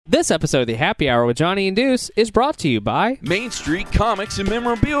This episode of the Happy Hour with Johnny and Deuce is brought to you by Main Street Comics and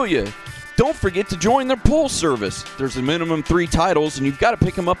Memorabilia. Don't forget to join their pull service. There's a minimum 3 titles, and you've got to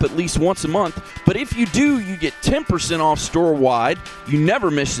pick them up at least once a month. But if you do, you get 10% off store-wide. You never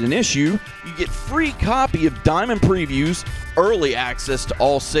miss an issue. You get free copy of Diamond Previews, early access to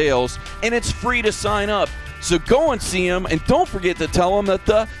all sales, and it's free to sign up. So go and see them, and don't forget to tell them that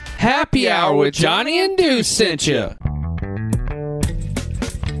the Happy Hour with Johnny and Deuce sent you.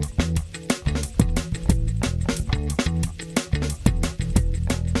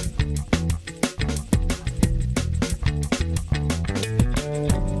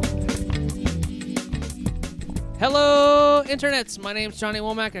 Hello, internets. My name's Johnny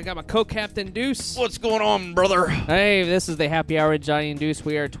Womack. I got my co-captain Deuce. What's going on, brother? Hey, this is the Happy Hour with Johnny and Deuce.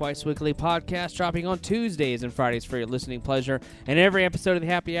 We are a twice-weekly podcast dropping on Tuesdays and Fridays for your listening pleasure. And every episode of the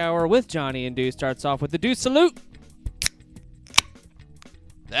Happy Hour with Johnny and Deuce starts off with the Deuce Salute.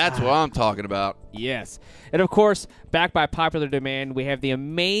 That's what I'm talking about. Yes. And, of course, back by popular demand, we have the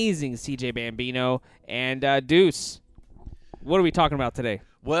amazing CJ Bambino. And, Deuce, what are we talking about today?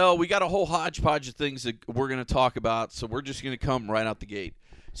 Well, we got a whole hodgepodge of things that we're going to talk about, so we're just going to come right out the gate.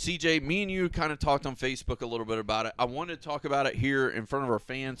 CJ, me and you kind of talked on Facebook a little bit about it. I wanted to talk about it here in front of our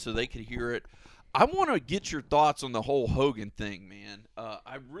fans so they could hear it. I want to get your thoughts on the whole Hogan thing, man.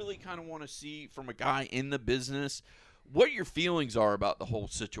 I really kind of want to see from a guy in the business what your feelings are about the whole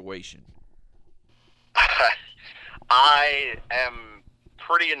situation. I am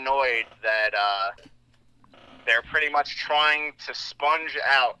pretty annoyed that they're pretty much trying to sponge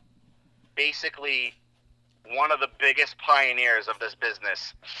out basically one of the biggest pioneers of this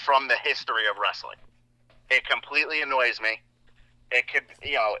business from the history of wrestling. It completely annoys me. It could,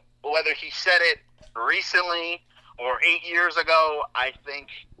 whether he said it recently or 8 years ago, I think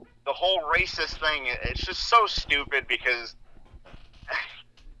the whole racist thing, it's just so stupid because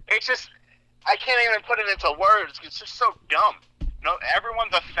it's just, I can't even put it into words. It's just so dumb.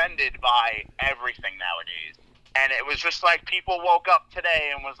 Everyone's offended by everything nowadays. And it was just like people woke up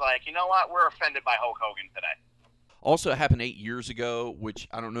today and was like, you know what, we're offended by Hulk Hogan today. Also, it happened 8 years ago, which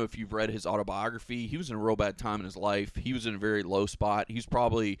I don't know if you've read his autobiography. He was in a real bad time in his life. He was in a very low spot. He was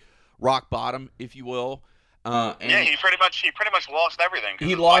probably rock bottom, if you will. And he pretty much lost everything.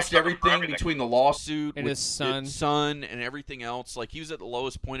 He lost everything between the lawsuit and with his son and everything else. Like, he was at the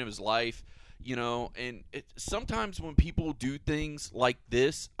lowest point of his life, and sometimes when people do things like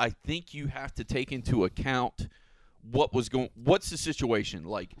this, I think you have to take into account what's the situation,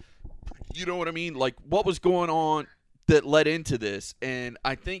 like, you know what I mean, like what was going on that led into this. And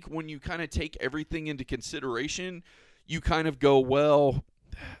I think when you kind of take everything into consideration, you kind of go, well,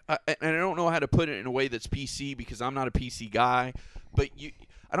 and I don't know how to put it in a way that's PC because I'm not a PC guy, but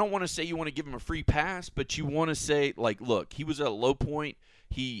I don't want to say you want to give him a free pass, but you want to say, like, look, he was at a low point.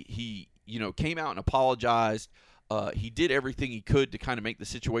 He came out and apologized. He did everything he could to kind of make the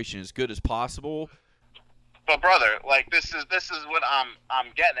situation as good as possible. But brother, like this is what I'm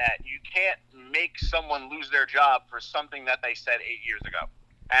getting at. You can't make someone lose their job for something that they said 8 years ago.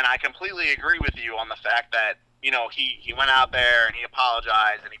 And I completely agree with you on the fact that, he went out there and he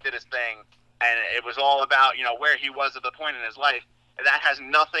apologized and he did his thing, and it was all about, where he was at the point in his life. And that has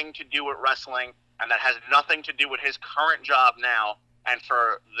nothing to do with wrestling, and that has nothing to do with his current job now. And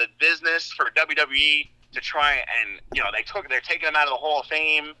for the business, for WWE to try and, they're taking him out of the Hall of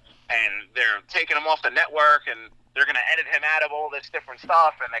Fame, and they're taking him off the network, and they're going to edit him out of all this different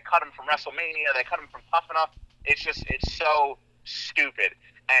stuff, and they cut him from WrestleMania, they cut him from Tough Enough. It's so stupid.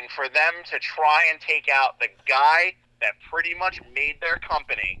 And for them to try and take out the guy that pretty much made their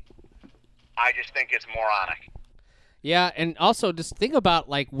company, I just think it's moronic. Yeah, and also just think about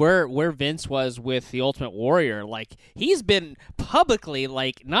like where Vince was with the Ultimate Warrior. Like, he's been publicly,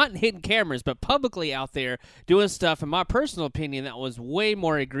 like, not in hidden cameras, but publicly out there doing stuff, in my personal opinion, that was way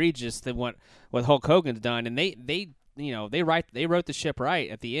more egregious than what Hulk Hogan's done. And they wrote the ship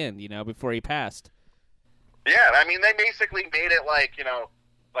right at the end, before he passed. Yeah, I mean, they basically made it like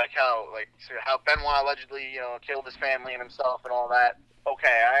how Benoit allegedly, killed his family and himself and all that.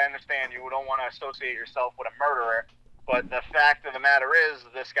 Okay, I understand you don't want to associate yourself with a murderer. But the fact of the matter is,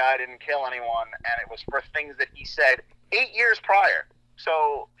 this guy didn't kill anyone, and it was for things that he said 8 years prior.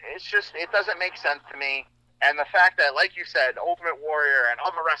 So it doesn't make sense to me. And the fact that, like you said, Ultimate Warrior and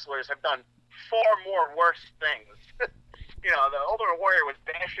other wrestlers have done far more worse things. The Ultimate Warrior was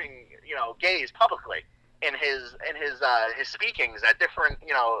bashing, gays publicly in his speakings at different,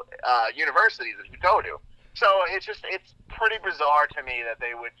 universities that you go to. So it's pretty bizarre to me that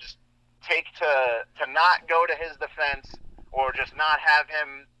they would just take to not go to his defense or just not have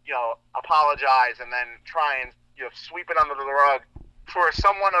him, apologize and then try and, sweep it under the rug for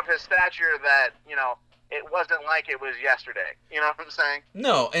someone of his stature that, it wasn't like it was yesterday. You know what I'm saying?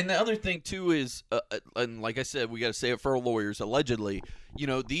 No, and the other thing, too, is, and like I said, we got to say it for our lawyers, allegedly,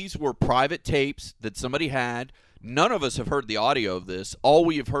 these were private tapes that somebody had. None of us have heard the audio of this. All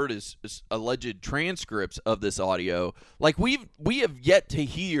we have heard is alleged transcripts of this audio. Like, we have yet to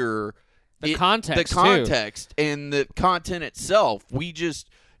hear the context and the content itself. We just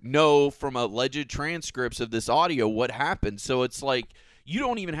know from alleged transcripts of this audio what happened. So it's like you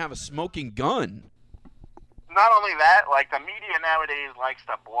don't even have a smoking gun. Not only that, like, the media nowadays likes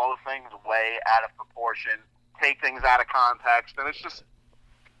to blow things way out of proportion, take things out of context, and it's just,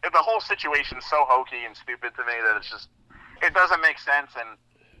 the whole situation's so hokey and stupid to me that it doesn't make sense. And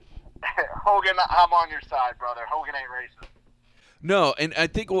Hogan, I'm on your side, brother. Hogan ain't racist. No, and I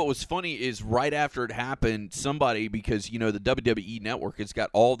think what was funny is right after it happened, somebody, because, the WWE Network has got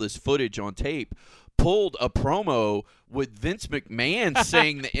all this footage on tape, pulled a promo with Vince McMahon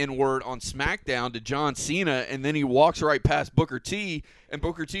saying the N-word on SmackDown to John Cena, and then he walks right past Booker T, and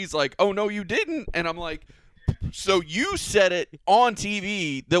Booker T's like, oh, no, you didn't. And I'm like, so you said it on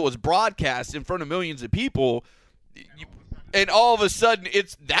TV that was broadcast in front of millions of people, and all of a sudden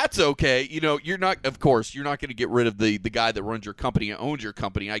that's okay. You're not going to get rid of the guy that runs your company and owns your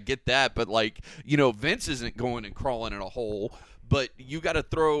company. I get that, but Vince isn't going and crawling in a hole. But you got to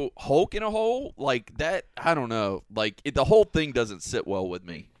throw Hulk in a hole like that. I don't know. The whole thing doesn't sit well with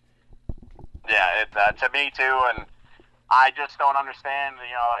me. Yeah, to me too. And I just don't understand.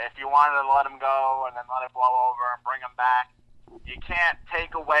 If you wanted to let him go and then let it blow over and bring him back, you can't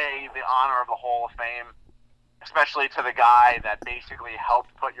take away the honor of the Hall of Fame, especially to the guy that basically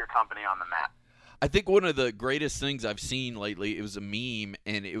helped put your company on the map. I think one of the greatest things I've seen lately, it was a meme,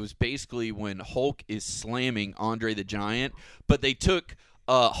 and it was basically when Hulk is slamming Andre the Giant, but they took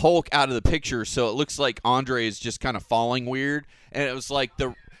Hulk out of the picture, so it looks like Andre is just kind of falling weird, and it was like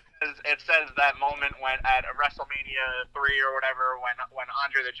It says that moment when at WrestleMania 3 or whatever when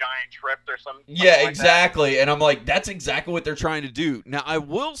Andre the Giant tripped or something. Yeah, like exactly. And I'm like, that's exactly what they're trying to do. Now, I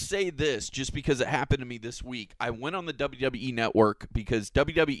will say this, just because it happened to me this week. I went on the WWE Network because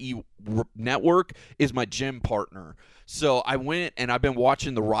WWE Network is my gym partner. So I went and I've been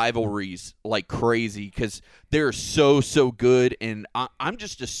watching the rivalries like crazy because they're so good. And I'm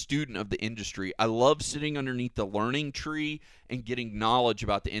just a student of the industry. I love sitting underneath the learning tree and getting knowledge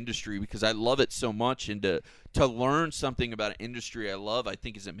about the industry because I love it so much. And to learn something about an industry I love, I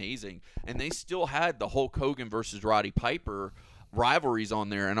think is amazing. And they still had the Hulk Hogan versus Roddy Piper rivalries on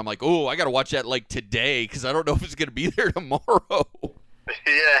there. And I'm like, oh, I got to watch that like today because I don't know if it's going to be there tomorrow.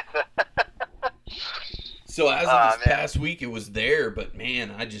 Yeah. So as of this past week, it was there, but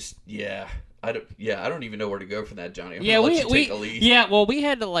man, I don't even know where to go for that, Johnny. We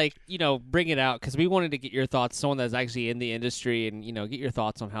had to bring it out because we wanted to get your thoughts, someone that's actually in the industry, and get your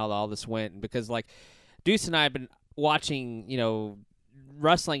thoughts on how all this went. Because Deuce and I have been watching,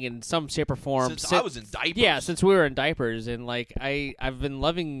 wrestling in some shape or form since I was in diapers. Yeah, since we were in diapers, and I've been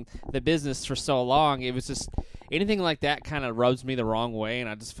loving the business for so long. It was just anything like that kind of rubs me the wrong way, and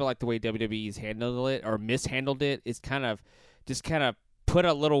I just feel like the way WWE's handled it or mishandled it is kind of put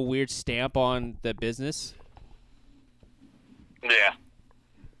a little weird stamp on the business. Yeah.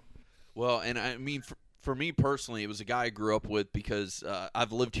 Well, and I mean, for me personally, it was a guy I grew up with because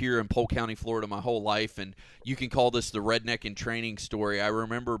I've lived here in Polk County, Florida my whole life, and you can call this the redneck in training story. I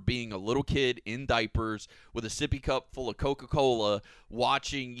remember being a little kid in diapers with a sippy cup full of Coca-Cola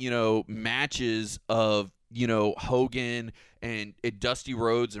watching, matches of, Hogan and Dusty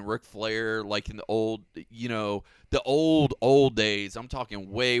Rhodes and Ric Flair, like in the old, old days. I'm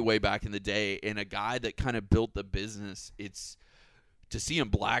talking way back in the day, and a guy that kind of built the business. It's to see him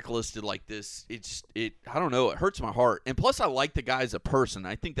blacklisted like this. I don't know. It hurts my heart. And plus, I like the guy as a person.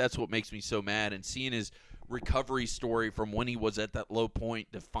 I think that's what makes me so mad. And seeing his recovery story from when he was at that low point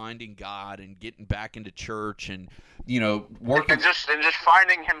to finding God and getting back into church and working and just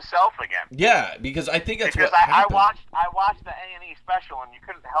finding himself again. Yeah, because I think that's because what I happened. I watched the A&E special and you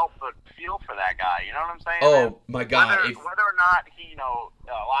couldn't help but feel for that guy. You know what I'm saying? Oh my God! Whether or not he, a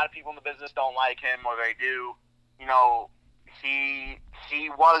lot of people in the business don't like him or they do, he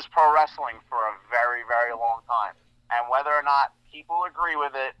was pro wrestling for a very, very long time. And whether or not people agree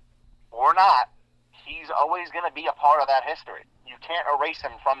with it or not, he's always going to be a part of that history. You can't erase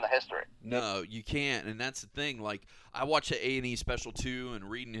him from the history. No, you can't, and that's the thing. Like, I watched the A&E special too, and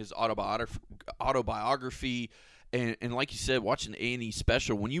reading his autobiography, and like you said, watching the A&E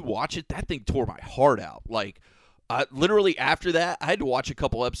special. When you watch it, that thing tore my heart out. Like, literally after that, I had to watch a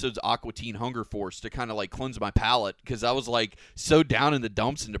couple episodes of Aqua Teen Hunger Force to kind of like cleanse my palate because I was like so down in the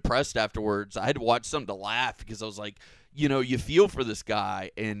dumps and depressed afterwards. I had to watch something to laugh because I was like, you feel for this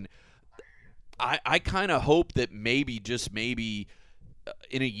guy, and I kind of hope that maybe, just maybe,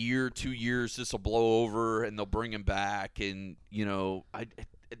 in a year, 2 years, this will blow over and they'll bring him back, and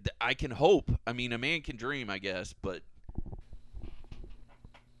I can hope. I mean, a man can dream, I guess, but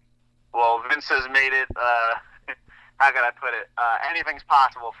well, Vince has made it. How can I put it? Anything's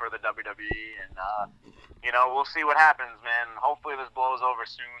possible for the WWE, and we'll see what happens, man. Hopefully, this blows over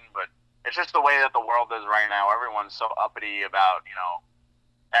soon, but it's just the way that the world is right now. Everyone's so uppity about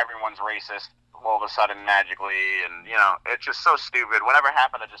everyone's racist all of a sudden magically, and it's just so stupid. Whatever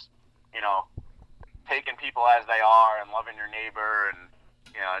happened to just taking people as they are and loving your neighbor, and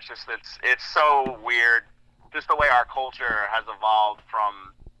it's so weird, just the way our culture has evolved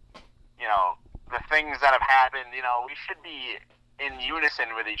from the things that have happened. We should be in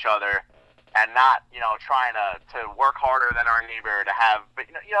unison with each other and not trying to work harder than our neighbor to have, but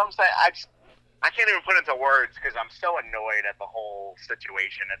you know what I'm saying. I can't even put into words because I'm so annoyed at the whole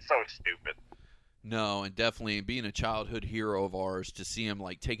situation. It's so stupid. No, and definitely being a childhood hero of ours, to see him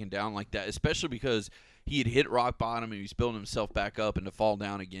like taken down like that, especially because he had hit rock bottom and he's building himself back up, and to fall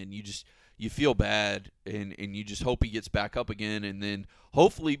down again, you feel bad, and you just hope he gets back up again. And then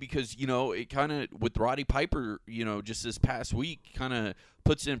hopefully, because it kind of, with Roddy Piper, just this past week, kind of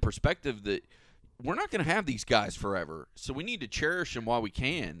puts in perspective that we're not going to have these guys forever, so we need to cherish them while we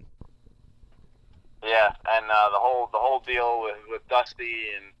can. Yeah, and the whole deal with Dusty,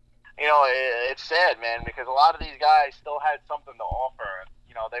 and it's sad, man, because a lot of these guys still had something to offer.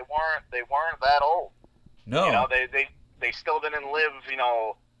 They weren't that old. No, they still didn't live.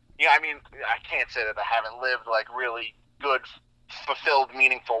 I mean, I can't say that they haven't lived like really good, fulfilled,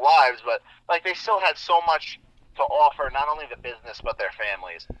 meaningful lives, but like they still had so much to offer, not only the business but their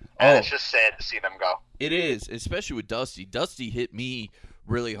families. And it's just sad to see them go. It is, especially with Dusty. Dusty hit me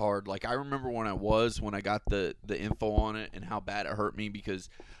really hard. Like, I remember when I got the info on it and how bad it hurt me, because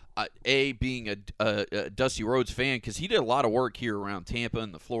being a Dusty Rhodes fan, because he did a lot of work here around Tampa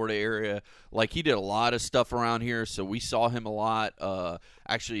and the Florida area. Like, he did a lot of stuff around here, so we saw him a lot.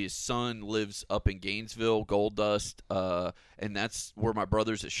 Actually, his son lives up in Gainesville, Goldust, and that's where my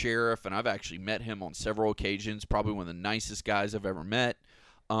brother's a sheriff, and I've actually met him on several occasions. Probably one of the nicest guys I've ever met.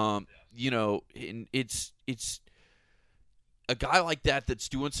 And it's a guy like that that's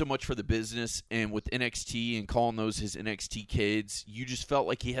doing so much for the business, and with NXT and calling those his NXT kids, you just felt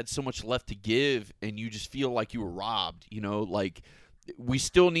like he had so much left to give, and you just feel like you were robbed, like we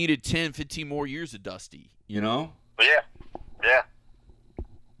still needed 10, 15 more years of Dusty, Yeah.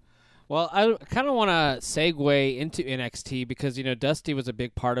 Well, I kind of want to segue into NXT because, Dusty was a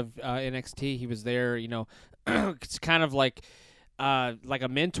big part of NXT. He was there, it's kind of like a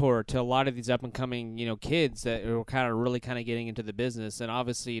mentor to a lot of these up-and-coming, kids that are really getting into the business. And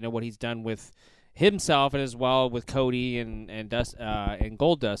obviously, what he's done with himself and as well with Cody and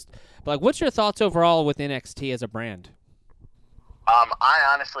Goldust. But, what's your thoughts overall with NXT as a brand? I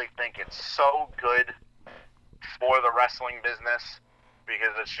honestly think it's so good for the wrestling business,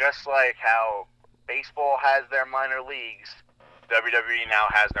 because it's just like how baseball has their minor leagues, WWE now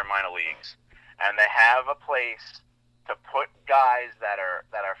has their minor leagues. And they have a place to put guys that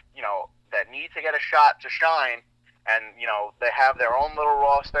need to get a shot to shine, and they have their own little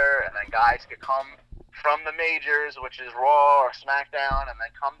roster, and then guys could come from the majors, which is Raw or SmackDown, and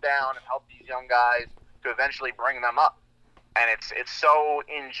then come down and help these young guys to eventually bring them up. And it's so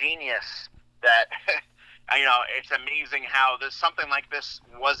ingenious that it's amazing how something like this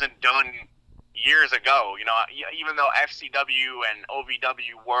wasn't done years ago. Even though FCW and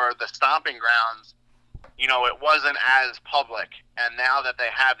OVW were the stomping grounds, it wasn't as public. And now that they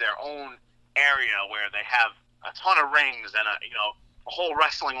have their own area where they have a ton of rings and a whole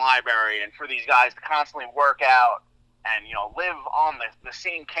wrestling library, and for these guys to constantly work out and live on the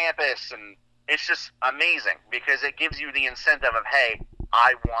same campus, and it's just amazing because it gives you the incentive of, hey,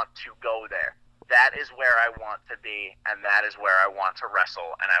 I want to go there. That is where I want to be, and that is where I want to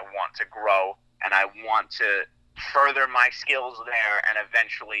wrestle, and I want to grow, and I want to further my skills there, and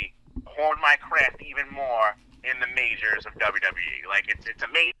eventually hone my craft even more in the majors of WWE. Like, it's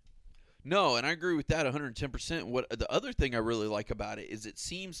amazing. No, and I agree with that 110%. What the other thing I really like about it is it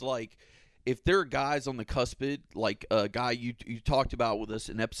seems like if there are guys on the cuspid, like a guy you talked about with us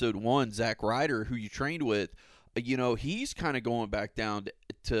in episode 1, Zack Ryder, who you trained with, he's kind of going back down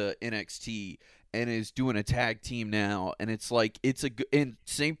to NXT and is doing a tag team now, and it's like and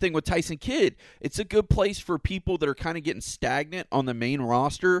same thing with Tyson Kidd. It's a good place for people that are kind of getting stagnant on the main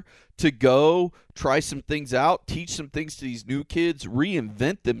roster to go try some things out, teach some things to these new kids,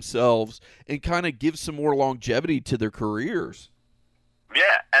 reinvent themselves, and kind of give some more longevity to their careers. Yeah,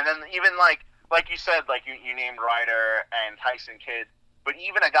 and then even like like you said, like you named Ryder and Tyson Kidd, but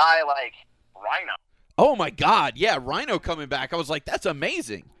even a guy like Rhino. Oh my God, yeah, Rhino coming back. I was like, that's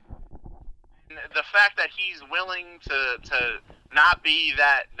amazing. The fact that he's willing to not be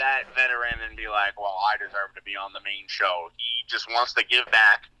that veteran and be like, well, I deserve to be on the main show. He just wants to give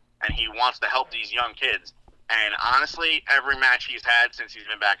back, and he wants to help these young kids. And honestly, every match he's had since he's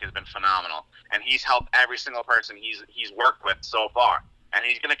been back has been phenomenal. And he's helped every single person he's worked with so far. And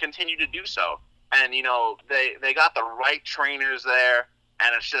he's going to continue to do so. And, you know, they got the right trainers there.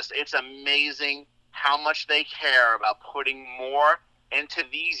 And it's amazing how much they care about putting more into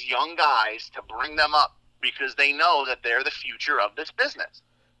these young guys to bring them up, because they know that they're the future of this business.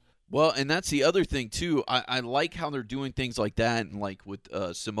 Well, and that's the other thing, too. I like how they're doing things like that, and like with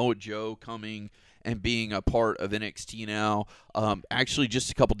Samoa Joe coming and being a part of NXT now. Actually, just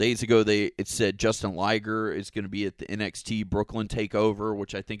a couple days ago, it said Justin Liger is going to be at the NXT Brooklyn Takeover,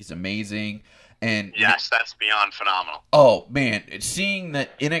 which I think is amazing. And yes, that's beyond phenomenal. Oh, man, seeing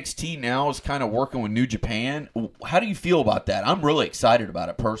that NXT now is kind of working with New Japan, how do you feel about that? I'm really excited about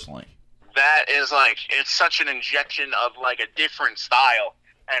it personally. That is it's such an injection of like a different style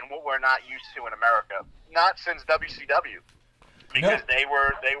and what we're not used to in America. Not since WCW. Because they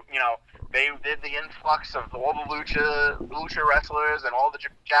did the influx of all the lucha wrestlers and all the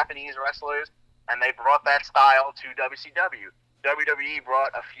Japanese wrestlers, and they brought that style to WCW. WWE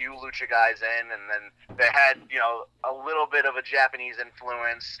brought a few lucha guys in, and then they had, a little bit of a Japanese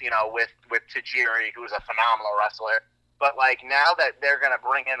influence, with Tajiri, who's a phenomenal wrestler. But, now that they're going to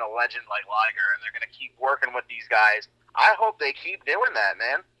bring in a legend like Liger, and they're going to keep working with these guys, I hope they keep doing that,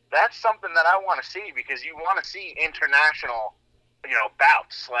 man. That's something that I want to see, because you want to see international,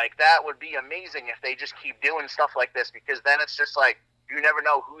 bouts. That would be amazing if they just keep doing stuff like this, because then it's just you never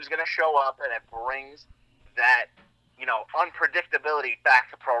know who's going to show up, and it brings that unpredictability back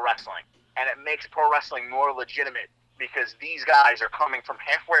to pro wrestling, and it makes pro wrestling more legitimate, because these guys are coming from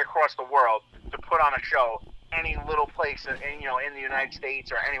halfway across the world to put on a show any little place in the United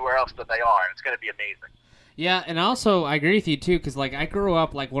States or anywhere else that they are, and it's going to be amazing. Yeah, and also I agree with you too, because I grew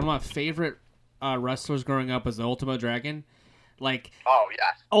up one of my favorite wrestlers growing up was the Ultimo Dragon. Oh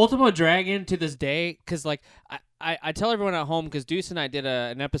yeah, Ultimo Dragon to this day, because I tell everyone at home, because Deuce and I did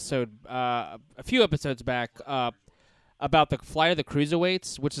an episode a few episodes back about the Flight of the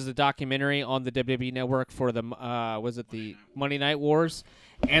Cruiserweights, which is a documentary on the WWE Network for the the Monday Night Wars,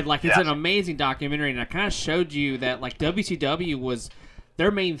 and it's an amazing documentary, and I kind of showed you that WCW was their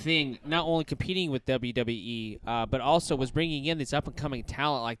main thing, not only competing with WWE, but also was bringing in this up-and-coming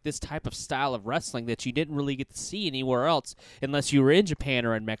talent, like this type of style of wrestling that you didn't really get to see anywhere else unless you were in Japan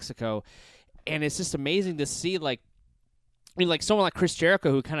or in Mexico. And it's just amazing to see, someone like Chris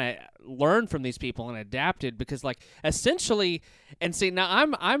Jericho, who kind of learned from these people and adapted, because, essentially, and see, now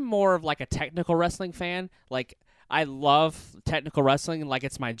I'm more of, a technical wrestling fan. I love technical wrestling, and,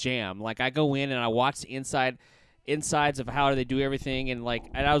 it's my jam. I go in and I watch the insides of how they do everything, and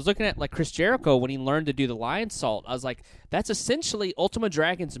I was looking at Chris Jericho when he learned to do the lion salt. I was like, that's essentially Ultimo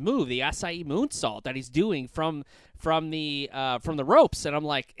Dragon's move, the Acai moonsault that he's doing from the ropes, and I'm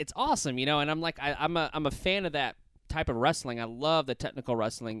like, it's awesome, and I'm like, I'm a fan of that type of wrestling. I love the technical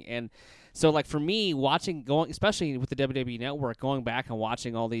wrestling, and so for me, especially with the WWE Network, going back and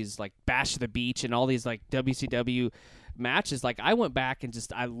watching all these Bash of the Beach and all these WCW matches, I went back and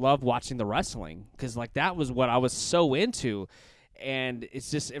I loved watching the wrestling, because that was what I was so into, and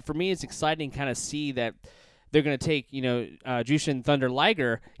it's just, for me, it's exciting kind of see that they're going to take Jushin Thunder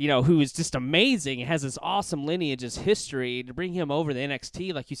Liger, who is just amazing, has this awesome lineage, his history, to bring him over to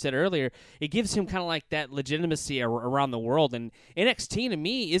NXT, like you said earlier. It gives him kind of that legitimacy around the world, and NXT to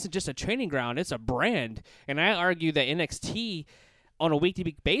me isn't just a training ground, it's a brand, and I argue that NXT on a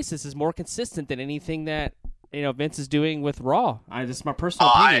week-to-week basis is more consistent than anything that Vince is doing with Raw. This is my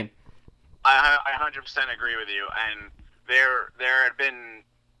personal opinion. I 100% agree with you. And there had been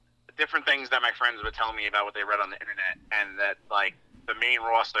different things that my friends would tell me about what they read on the internet, and that the main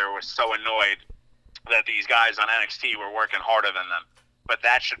roster was so annoyed that these guys on NXT were working harder than them. But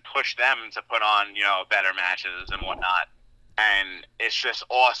that should push them to put on better matches and whatnot. And it's just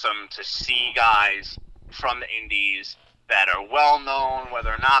awesome to see guys from the indies that are well-known, whether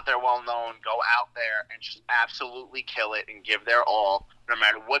or not they're well-known, go out there and just absolutely kill it and give their all, no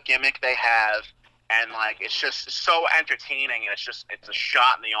matter what gimmick they have. And, it's just so entertaining, and it's a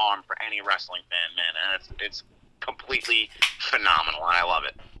shot in the arm for any wrestling fan, man. And it's completely phenomenal, and I love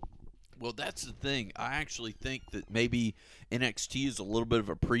it. Well, that's the thing. I actually think that maybe NXT is a little bit of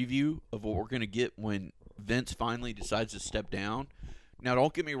a preview of what we're going to get when Vince finally decides to step down. Now,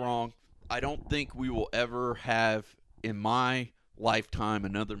 don't get me wrong. I don't think we will ever have, in my Lifetime,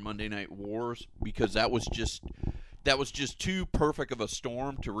 another Monday Night Wars, because that was just too perfect of a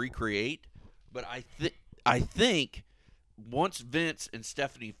storm to recreate. But I think once Vince and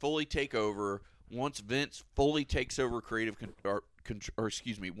Stephanie fully take over, once Vince fully takes over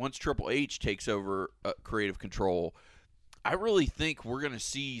once Triple H takes over creative control, I really think we're going to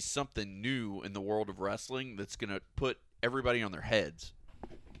see something new in the world of wrestling that's going to put everybody on their heads.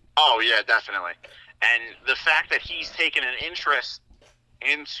 Oh, yeah, definitely. And the fact that he's taken an interest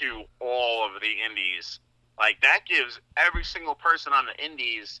into all of the indies, like, that gives every single person on the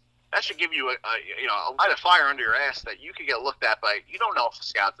indies, that should give you a light of fire under your ass that you could get looked at by, you don't know if the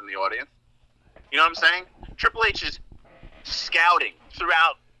scout's in the audience. You know what I'm saying? Triple H is scouting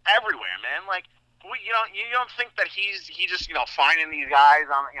throughout everywhere, man. Like, you don't think that he just finding these guys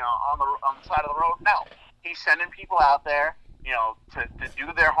on the side of the road. No, he's sending people out there, to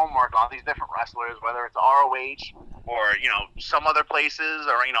do their homework on these different wrestlers, whether it's ROH or some other places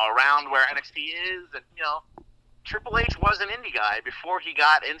or around where NXT is, and Triple H was an indie guy before he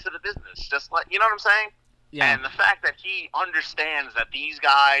got into the business. Just like, you know what I'm saying? Yeah. And the fact that he understands that these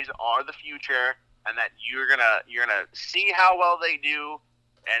guys are the future, and that you're gonna see how well they do,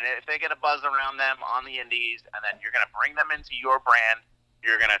 and if they get a buzz around them on the indies, and then you're gonna bring them into your brand.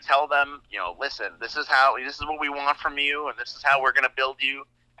 You're gonna tell them, listen, this is what we want from you, and this is how we're gonna build you,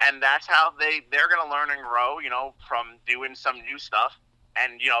 and that's how they're gonna learn and grow, from doing some new stuff,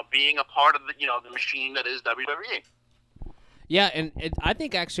 and being a part of the machine that is WWE. Yeah, and I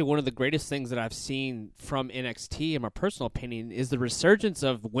think actually one of the greatest things that I've seen from NXT, in my personal opinion, is the resurgence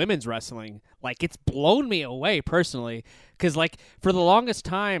of women's wrestling. Like, it's blown me away personally, because like for the longest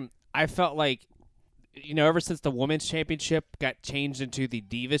time, I felt like, ever since the women's championship got changed into the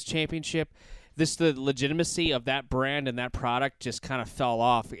Divas championship, the legitimacy of that brand and that product just kind of fell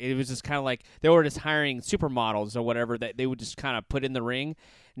off. It was just kind of like they were just hiring supermodels or whatever that they would just kind of put in the ring.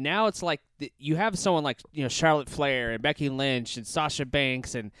 Now it's like you have someone like Charlotte Flair and Becky Lynch and Sasha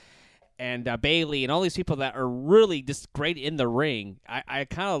Banks and Bayley and all these people that are really just great in the ring. I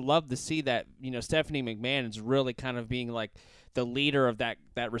kind of love to see that Stephanie McMahon is really kind of being like the leader of that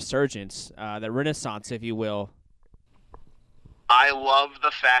resurgence, that renaissance, if you will. I love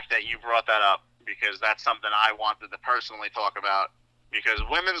the fact that you brought that up, because that's something I wanted to personally talk about. Because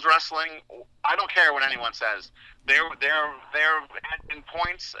women's wrestling, I don't care what anyone says. There have been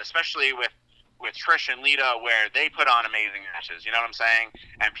points, especially with Trish and Lita, where they put on amazing matches. You know what I'm saying?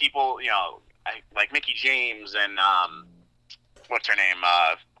 And people, like Mickie James and what's her name,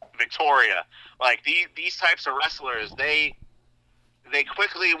 Victoria. Like these types of wrestlers, they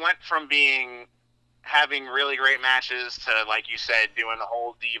quickly went from having really great matches to, like you said, doing the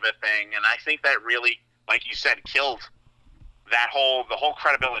whole diva thing. And I think that really, like you said, killed the whole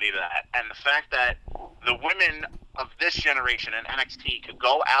credibility to that. And the fact that the women of this generation in NXT could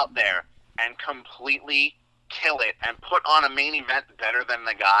go out there and completely kill it and put on a main event better than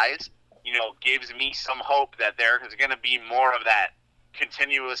the guys, gives me some hope that there is going to be more of that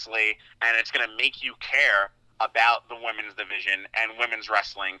continuously, and it's going to make you care about the women's division and women's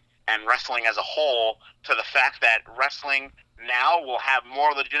wrestling and wrestling as a whole, to the fact that wrestling now will have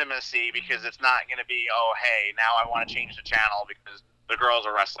more legitimacy, because it's not going to be, oh, hey, now I want to change the channel because the girls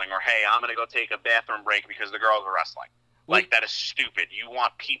are wrestling, or hey, I'm going to go take a bathroom break because the girls are wrestling. Like, that is stupid. You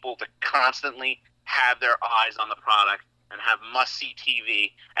want people to constantly have their eyes on the product and have must-see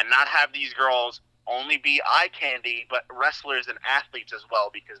TV, and not have these girls only be eye candy, but wrestlers and athletes as well,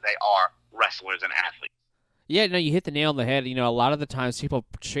 because they are wrestlers and athletes. Yeah, no, you hit the nail on the head. A lot of the times people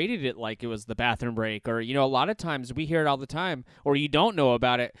treated it like it was the bathroom break, or, a lot of times we hear it all the time, or you don't know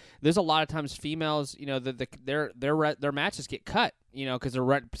about it. There's a lot of times females, their matches get cut, because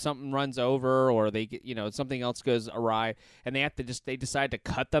something runs over, or they get, something else goes awry, and they decide to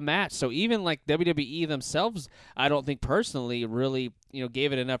cut the match. So even like WWE themselves, I don't think personally really,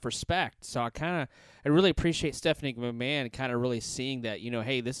 gave it enough respect. So I really appreciate Stephanie McMahon kind of really seeing that,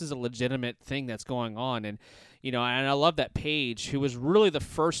 hey, this is a legitimate thing that's going on. And, and I love that Paige, who was really the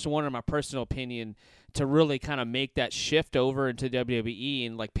first one, in my personal opinion, to really kind of make that shift over into WWE.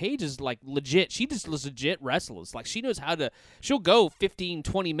 And like Paige is like legit. She just legit wrestles. Like, she knows she'll go 15,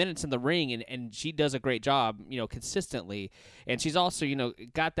 20 minutes in the ring, and she does a great job, consistently. And she's also,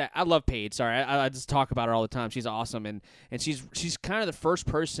 got that. I love Paige. Sorry. I just talk about her all the time. She's awesome. And she's kind of the first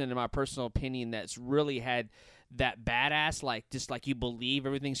person, in my personal opinion, that's really had that badass, like, just like you believe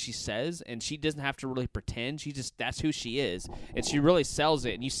everything she says, and she doesn't have to really pretend. That's who she is, and she really sells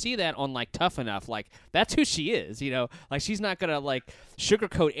it. And you see that on like Tough Enough, like that's who she is, like she's not gonna like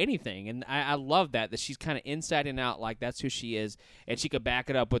sugarcoat anything. And I love that she's kind of inside and out, like that's who she is, and she could back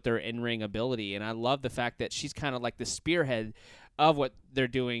it up with her in-ring ability. And I love the fact that she's kind of like the spearhead of what they're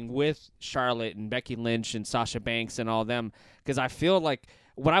doing with Charlotte and Becky Lynch and Sasha Banks and all them, because I feel like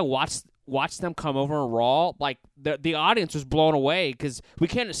when I watch them come over on Raw, like the audience was blown away, because we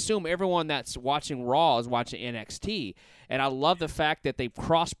can't assume everyone that's watching Raw is watching NXT. And I love the fact that they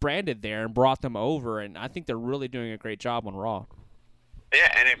cross-branded there and brought them over, and I think they're really doing a great job on Raw.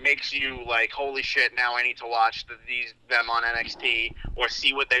 Yeah, and it makes you like, holy shit, now I need to watch them on NXT or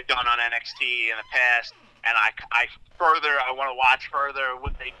see what they've done on NXT in the past. And I want to watch further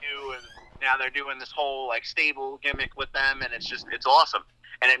what they do. And now they're doing this whole like stable gimmick with them, and it's awesome.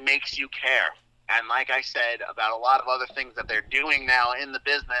 And it makes you care. And like I said about a lot of other things that they're doing now in the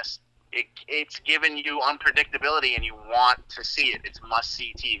business, it's giving you unpredictability, and you want to see it. It's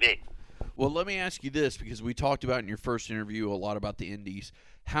must-see TV. Well, let me ask you this, because we talked about in your first interview a lot about the indies.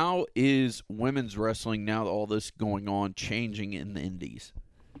 How is women's wrestling, now that all this going on, changing in the indies?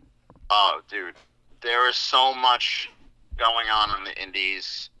 Oh, dude. There is so much going on in the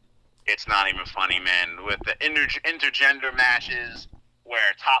indies. It's not even funny, man. With the intergender matches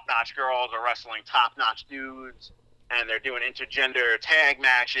where top-notch girls are wrestling top-notch dudes, and they're doing intergender tag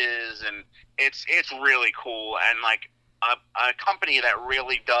matches, and it's really cool. And, like, a company that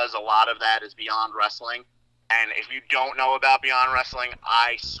really does a lot of that is Beyond Wrestling. And if you don't know about Beyond Wrestling,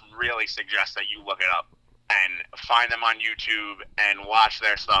 I really suggest that you look it up and find them on YouTube and watch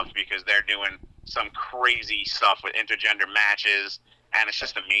their stuff, because they're doing some crazy stuff with intergender matches, and it's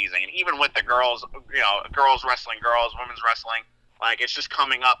just amazing. And even with the girls, girls wrestling girls, women's wrestling, like, it's just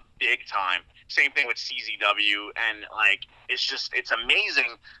coming up big time. Same thing with CZW, and like, it's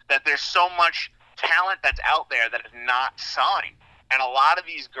amazing that there's so much talent that's out there that is not signed. And a lot of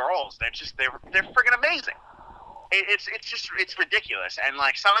these girls, they're freaking amazing. It's ridiculous. And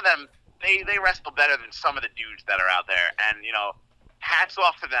like, some of them, they wrestle better than some of the dudes that are out there. And hats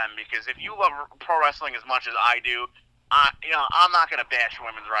off to them, because if you love pro wrestling as much as I do, I'm not going to bash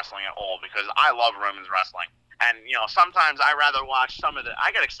women's wrestling at all, because I love women's wrestling. And sometimes I rather watch I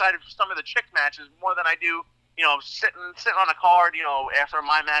get excited for some of the chick matches more than I do, sitting on a card, after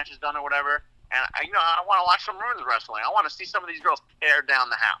my match is done or whatever. And I want to watch some women's wrestling. I want to see some of these girls tear down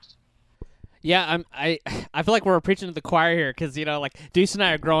the house. Yeah, I feel like we're preaching to the choir here, because like Deuce and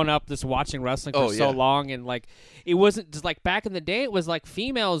I are growing up just watching wrestling for so long, and like it wasn't just like back in the day. It was like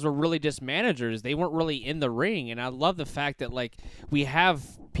females were really just managers; they weren't really in the ring. And I love the fact that like we have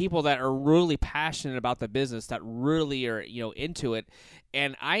people that are really passionate about the business, that really are into it.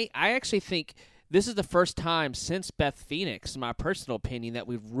 And I actually think this is the first time since Beth Phoenix, in my personal opinion, that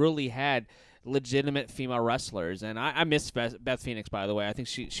we've really had legitimate female wrestlers. And I miss Beth Phoenix, by the way. I think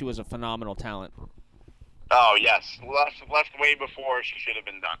she was a phenomenal talent. Oh, yes. Left way before she should have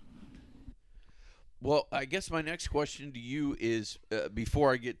been done. Well, I guess my next question to you is,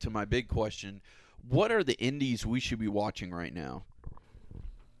 before I get to my big question, what are the indies we should be watching right now?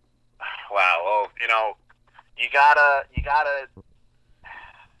 Wow. Well, you gotta,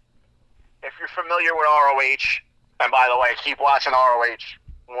 if you're familiar with ROH, and by the way, keep watching ROH,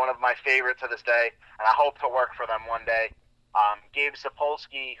 one of my favorites to this day, and I hope to work for them one day. Gabe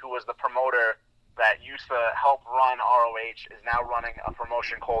Sapolsky, who was the promoter that used to help run ROH, is now running a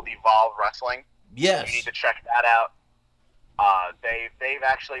promotion called Evolve Wrestling. Yes. You need to check that out. They've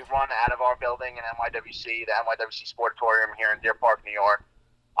actually run out of our building in NYWC, the NYWC Sportatorium here in Deer Park, New York.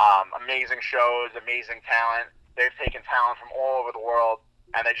 Amazing shows, amazing talent. They've taken talent from all over the world,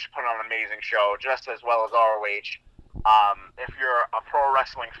 and they just put on an amazing show, just as well as ROH. If you're a pro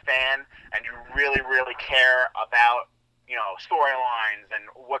wrestling fan and you really, really care about, storylines and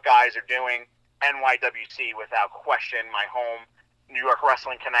what guys are doing, NYWC, without question, my home, New York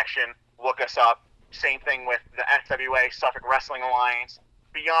Wrestling Connection, look us up. Same thing with the SWA, Suffolk Wrestling Alliance,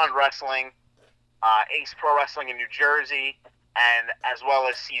 Beyond Wrestling, Ace Pro Wrestling in New Jersey, and as well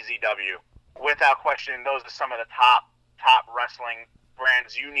as CZW. Without question, those are some of the top wrestling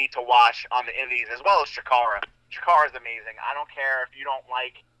brands you need to watch on the indies, as well as Chikara. Chikara is amazing. I don't care if you don't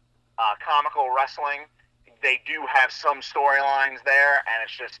like comical wrestling. They do have some storylines there, and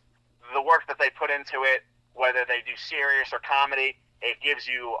it's just the work that they put into it, whether they do serious or comedy, it gives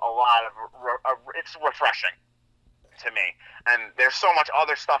you a lot of it's refreshing to me. And there's so much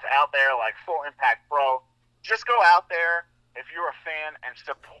other stuff out there, like Full Impact Pro. Just go out there, if you're a fan, and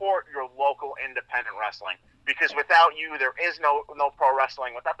support your local independent wrestling. Because without you, there is no pro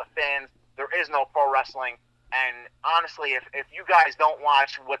wrestling. Without the fans, there is no pro wrestling. And honestly, if you guys don't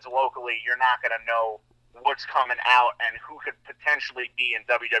watch what's locally, you're not going to know what's coming out and who could potentially be in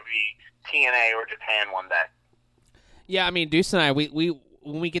WWE, TNA, or Japan one day. Yeah, I mean, Deuce and I, we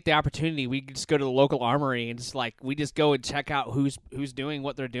when we get the opportunity, we just go to the local armory and just we just go and check out who's doing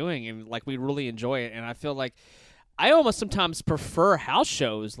what they're doing, and we really enjoy it. And I feel like I almost sometimes prefer house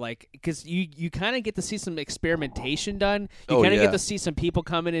shows, like, because you kind of get to see some experimentation done. You kind of get to see some people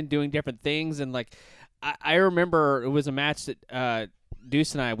coming and doing different things, and like I remember it was a match that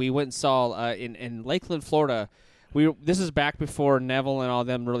Deuce and I we went and saw in Lakeland, Florida. This is back before Neville and all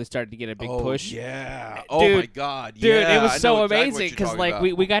them really started to get a big push. Yeah. Dude, oh my God. Dude, yeah, it was I so know exactly amazing because like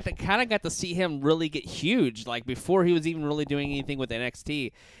we got to see him really get huge. Like before he was even really doing anything with NXT,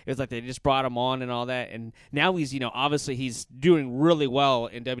 it was like they just brought him on and all that. And now he's obviously he's doing really well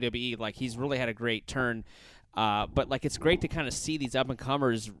in WWE. Like he's really had a great turn. But like it's great to kind of see these up and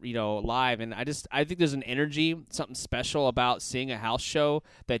comers, live, and I think there's an energy, something special about seeing a house show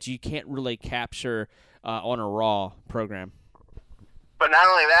that you can't really capture on a Raw program. But not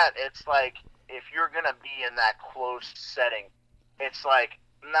only that, it's like if you're gonna be in that close setting, it's like,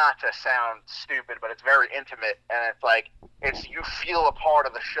 not to sound stupid, but it's very intimate, and it's like you feel a part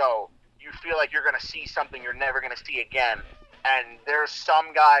of the show. You feel like you're gonna see something you're never gonna see again. And there's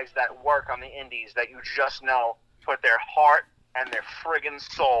some guys that work on the indies that you just know put their heart and their friggin'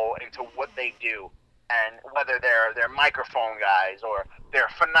 soul into what they do. And whether they're microphone guys or they're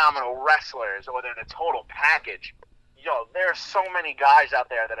phenomenal wrestlers or they're the total package, there's so many guys out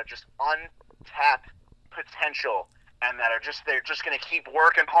there that are just untapped potential and that they're just going to keep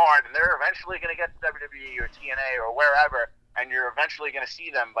working hard, and they're eventually going to get to WWE or TNA or wherever, and you're eventually going to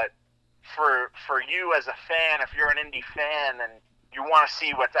see them. But for you as a fan, if you're an indie fan and you want to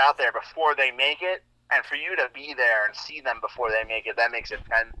see what's out there before they make it, and for you to be there and see them before they make it, that makes it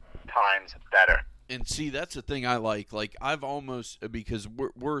 10 times better. And see, that's the thing I like. Like I've almost, because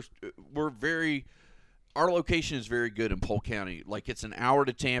we're very, our location is very good in Polk County. Like it's an hour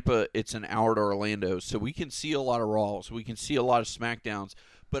to Tampa, it's an hour to Orlando, so we can see a lot of Raws, we can see a lot of SmackDowns.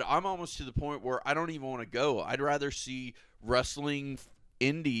 But I'm almost to the point where I don't even want to go. I'd rather see wrestling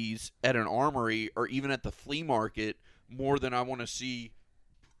indies at an armory or even at the flea market more than I want to see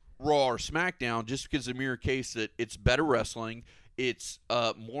Raw or SmackDown, just because of the mere case that it's better wrestling. It's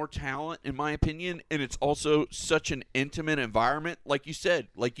more talent, in my opinion, and it's also such an intimate environment. Like you said,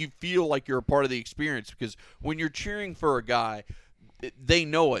 like you feel like you're a part of the experience, because when you're cheering for a guy, they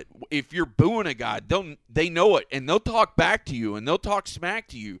know it. If you're booing a guy, they know it, and they'll talk back to you, and they'll talk smack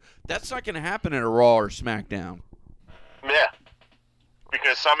to you. That's not going to happen at a Raw or SmackDown. Yeah,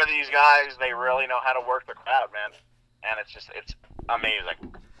 because some of these guys, they really know how to work the crowd, man, and it's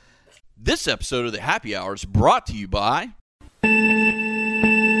amazing. This episode of the Happy Hour is brought to you by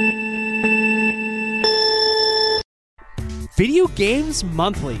Video Games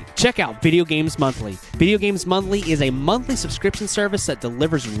Monthly. Check out Video Games Monthly. Video Games Monthly is a monthly subscription service that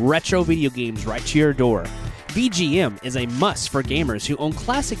delivers retro video games right to your door. VGM is a must for gamers who own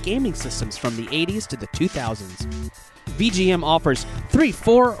classic gaming systems from the 80s to the 2000s. VGM offers 3,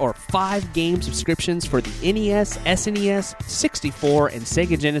 4, or 5 game subscriptions for the NES, SNES, 64, and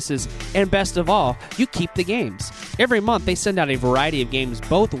Sega Genesis, and best of all, you keep the games. Every month, they send out a variety of games,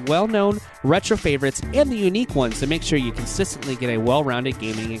 both well-known, retro favorites, and the unique ones to make sure you consistently get a well-rounded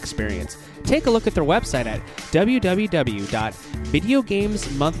gaming experience. Take a look at their website at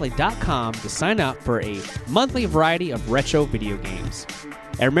www.videogamesmonthly.com to sign up for a monthly variety of retro video games.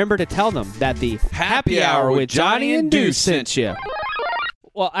 And remember to tell them that the Happy Hour with Johnny and Deuce sent you.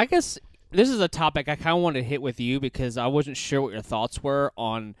 Well, I guess this is a topic I kind of wanted to hit with you because I wasn't sure what your thoughts were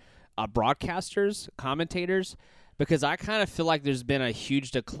on broadcasters, commentators, because I kind of feel like there's been a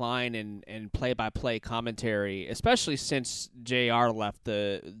huge decline in play-by-play commentary, especially since JR left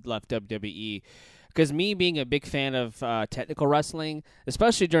WWE. Because me being a big fan of technical wrestling,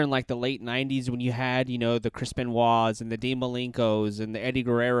 especially during like the late 90s when you had, the Chris Benoits and the Dean Malenkos and the Eddie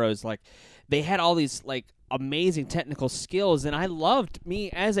Guerreros, like they had all these like amazing technical skills, and me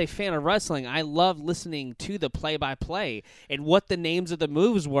as a fan of wrestling, I loved listening to the play-by-play and what the names of the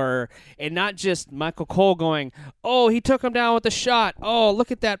moves were, and not just Michael Cole going, oh, he took him down with a shot, oh,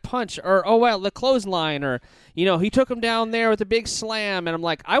 look at that punch, or oh, well, the clothesline, or he took him down there with a big slam, and I'm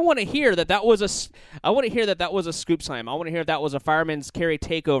like, I want to hear that was a scoop slam. I want to hear that was a fireman's carry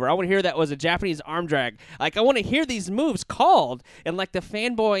takeover. I want to hear that was a Japanese arm drag. Like, I want to hear these moves called, and like the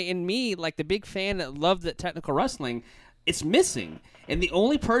fanboy in me, like the big fan that loved the technical wrestling, it's missing. And the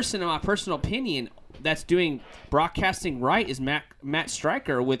only person, in my personal opinion, that's doing broadcasting right is Matt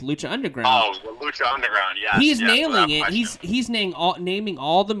Stryker with Lucha Underground. Oh, Lucha Underground, yes. He's nailing it. He's naming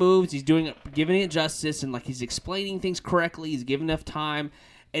all the moves. He's giving it justice, and like he's explaining things correctly. He's giving enough time,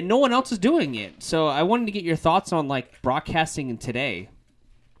 and no one else is doing it. So I wanted to get your thoughts on like broadcasting in today.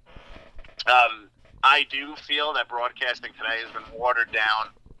 I do feel that broadcasting today has been watered down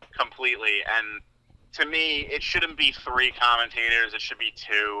completely, and to me, it shouldn't be 3 commentators. It should be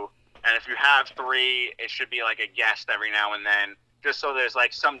 2. And if you have 3, it should be like a guest every now and then, just so there's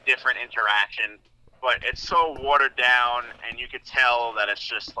like some different interaction. But it's so watered down, and you could tell that it's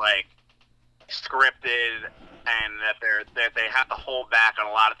just like scripted, and that they have to hold back on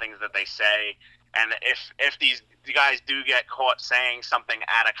a lot of things that they say. And if these guys do get caught saying something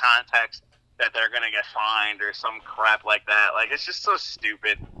out of context, that they're gonna get fined or some crap like that. Like, it's just so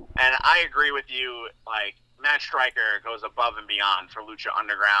stupid. And I agree with you. Like, Matt Striker goes above and beyond for Lucha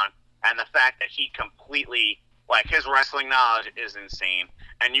Underground, and the fact that he completely, like, his wrestling knowledge is insane,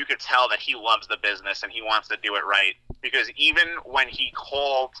 and you could tell that he loves the business and he wants to do it right. Because even when he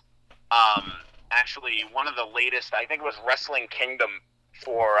called, actually one of the latest, I think it was Wrestling Kingdom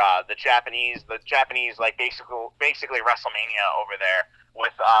for the Japanese, like basically WrestleMania over there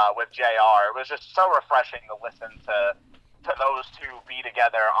with JR. It was just so refreshing to listen to those two be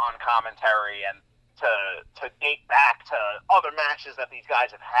together on commentary, and to date back to other matches that these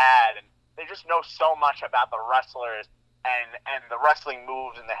guys have had, and they just know so much about the wrestlers and the wrestling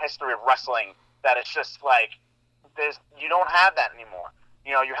moves and the history of wrestling that it's just like you don't have that anymore.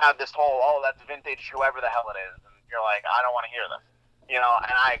 You know, you have this whole, that's vintage, whoever the hell it is, and you're like, I don't want to hear this. You know,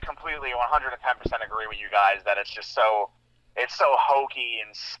 and I completely 110% agree with you guys that it's so hokey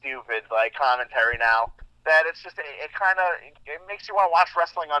and stupid, like, commentary now, that it's just, it makes you want to watch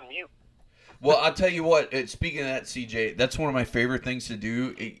wrestling on mute. Well, I'll tell you what, speaking of that, CJ, that's one of my favorite things to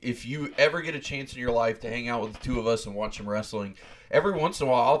do. If you ever get a chance in your life to hang out with the two of us and watch some wrestling, every once in a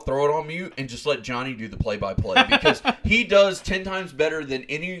while I'll throw it on mute and just let Johnny do the play-by-play, because he does 10 times better than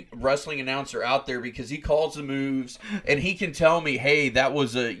any wrestling announcer out there, because he calls the moves and he can tell me, hey, that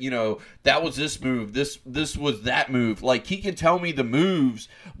was that was this move, this was that move. Like, he can tell me the moves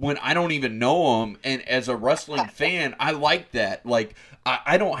when I don't even know them, and as a wrestling fan, I like that. Like,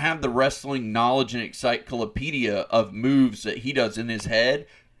 I don't have the wrestling knowledge and encyclopedia of moves that he does in his head,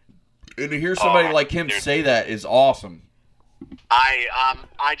 and to hear somebody like him say that is awesome.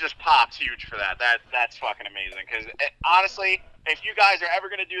 I just popped huge for that. That's fucking amazing. Because honestly, if you guys are ever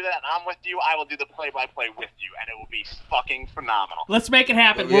gonna do that and I'm with you, I will do the play-by-play with you, and it will be fucking phenomenal. Let's make it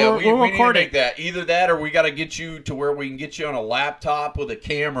happen. Yeah, we'll we record need to make that. Either that, or we got to get you to where we can get you on a laptop with a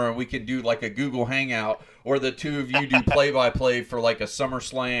camera, and we can do like a Google Hangout, or the two of you do play-by-play for like a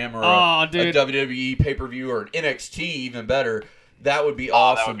SummerSlam or a WWE pay-per-view or an NXT, even better. That would be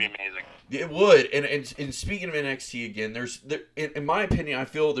awesome. That would be amazing. It would. And speaking of NXT again, in my opinion, I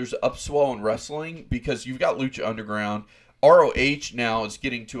feel there's upswell in wrestling, because you've got Lucha Underground. ROH now is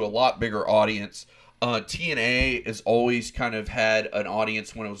getting to a lot bigger audience. TNA has always kind of had an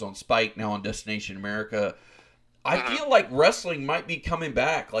audience when it was on Spike, now on Destination America. I feel like wrestling might be coming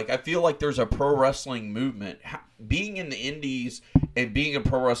back. Like, I feel like there's a pro wrestling movement. Being in the indies and being a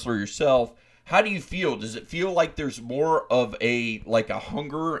pro wrestler yourself, how do you feel? Does it feel like there's more of a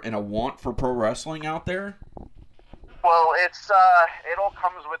hunger and a want for pro wrestling out there? Well, it all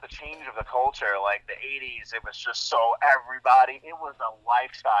comes with the change of the culture. Like, the 80s, it was just so everybody, it was a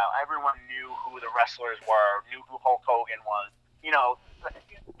lifestyle. Everyone knew who the wrestlers were, knew who Hulk Hogan was. You know,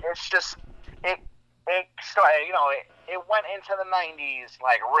 it's just, it started, it went into the 90s,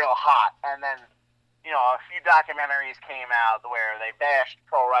 like, real hot, and then, a few documentaries came out where they bashed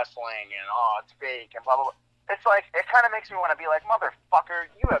pro wrestling and, it's fake and blah, blah, blah. It's like, it kind of makes me want to be like, motherfucker,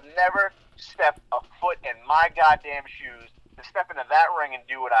 you have never stepped a foot in my goddamn shoes to step into that ring and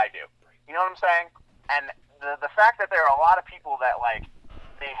do what I do. You know what I'm saying? And the fact that there are a lot of people that, like,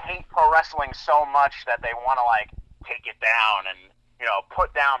 they hate pro wrestling so much that they want to, like, take it down and,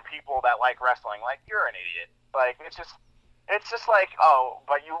 put down people that like wrestling. Like, you're an idiot. Like, it's just like,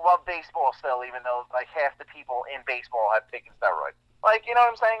 but you love baseball still, even though, like, half the people in baseball have taken steroids. Like, you know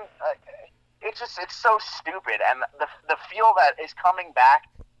what I'm saying? It's so stupid. And the feel that is coming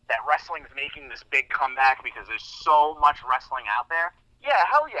back, that wrestling's making this big comeback because there's so much wrestling out there. Yeah,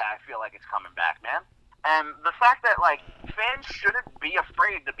 hell yeah, I feel like it's coming back, man. And the fact that, like, fans shouldn't be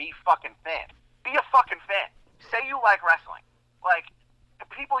afraid to be fucking fans. Be a fucking fan. Say you like wrestling. Like,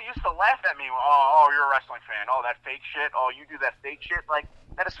 people used to laugh at me. Oh, you're a wrestling fan. Oh, that fake shit. Oh, you do that fake shit. Like,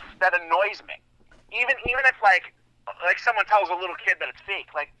 that annoys me. Even if like someone tells a little kid that it's fake.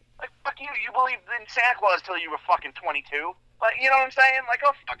 Like fuck you. You believed in Santa Claus till you were fucking 22. Like, you know what I'm saying? Like,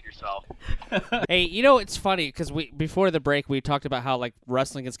 go fuck yourself. Hey, it's funny because before the break we talked about how, like,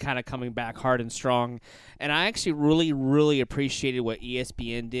 wrestling is kind of coming back hard and strong, and I actually really, really appreciated what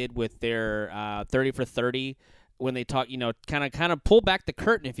ESPN did with their 30 for 30 when they talk, kind of pull back the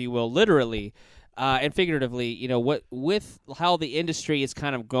curtain, if you will, literally and figuratively, what with how the industry is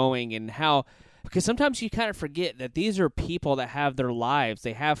kind of going, and how, because sometimes you kind of forget that these are people that have their lives,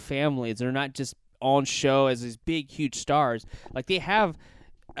 they have families, they're not just on show as these big, huge stars. Like, they have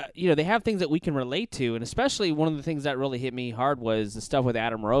they have things that we can relate to, and especially one of the things that really hit me hard was the stuff with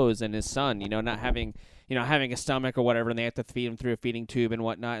Adam Rose and his son. Not having having a stomach or whatever, and they have to feed him through a feeding tube and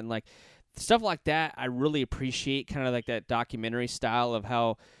whatnot, and like stuff like that. I really appreciate kind of like that documentary style of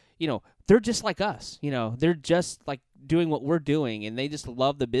how they're just like us. They're just like doing what we're doing, and they just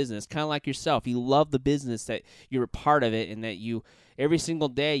love the business, kind of like yourself. You love the business, that you're a part of it, and that you every single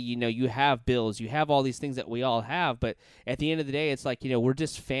day, you have bills, you have all these things that we all have, but at the end of the day, it's like, we're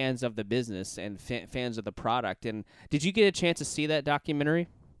just fans of the business and fans of the product. And did you get a chance to see that documentary?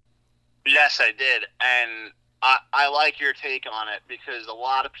 Yes, I did, and I like your take on it, because a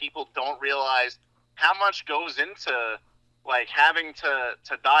lot of people don't realize how much goes into like having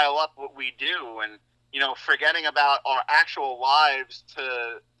to dial up what we do, and forgetting about our actual lives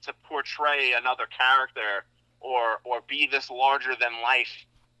to portray another character or be this larger than life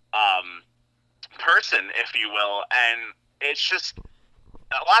person, if you will. And it's just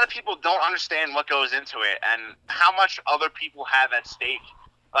a lot of people don't understand what goes into it and how much other people have at stake.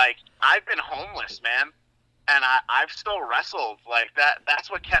 Like, I've been homeless, man, and I've still wrestled. Like, that's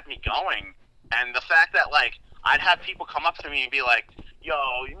what kept me going. And the fact that, like, I'd have people come up to me and be like, yo,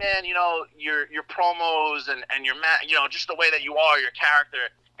 man, your promos and your just the way that you are, your character,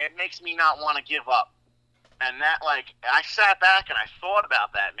 it makes me not want to give up. And that, like, I sat back and I thought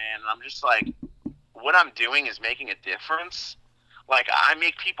about that, man, and I'm just like, what I'm doing is making a difference. Like, I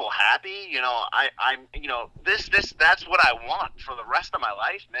make people happy, that's what I want for the rest of my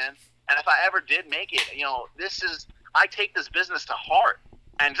life, man. And if I ever did make it, I take this business to heart.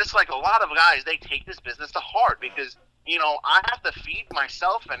 And just like a lot of guys, they take this business to heart because, I have to feed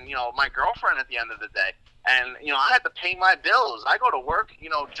myself and, my girlfriend at the end of the day. And, I have to pay my bills. I go to work,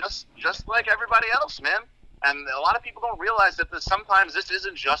 just like everybody else, man. And a lot of people don't realize that sometimes this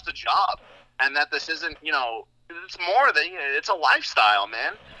isn't just a job, and that this isn't, it's more than, it's a lifestyle,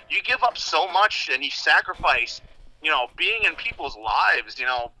 man. You give up so much and you sacrifice, being in people's lives.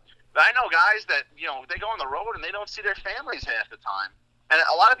 I know guys that, they go on the road and they don't see their families half the time. And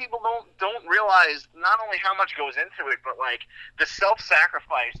a lot of people don't realize not only how much goes into it, but like the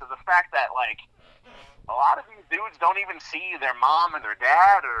self-sacrifice of the fact that, like, a lot of these dudes don't even see their mom and their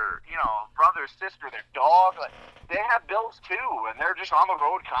dad or, brother, sister, their dog. Like, they have bills too, and they're just on the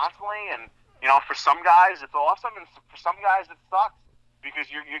road constantly. And, for some guys it's awesome, and for some guys it sucks because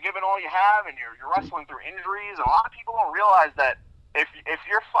you're giving all you have and you're wrestling through injuries. And a lot of people don't realize that if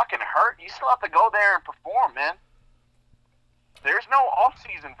you're fucking hurt, you still have to go there and perform, man. There's no off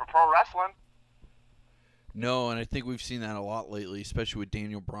season for pro wrestling. No, and I think we've seen that a lot lately, especially with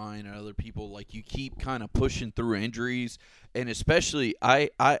Daniel Bryan and other people. Like, you keep kind of pushing through injuries, and especially I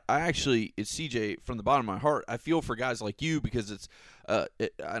actually, it's CJ, from the bottom of my heart, I feel for guys like you because it's and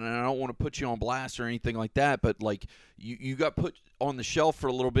I don't want to put you on blast or anything like that, but like you got put on the shelf for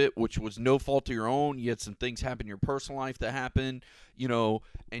a little bit, which was no fault of your own. You had some things happen in your personal life that happened,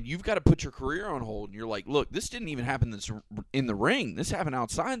 and you've got to put your career on hold. And you're like, look, this didn't even happen in the ring. This happened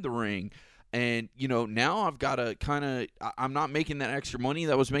outside the ring. And, now I've got to I'm not making that extra money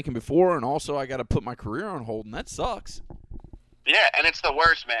that I was making before, and also I got to put my career on hold, and that sucks. Yeah, and it's the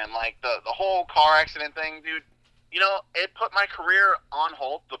worst, man. Like, the whole car accident thing, dude, it put my career on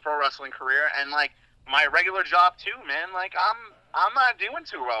hold, the pro wrestling career, and, like, my regular job too, man. Like, I'm not doing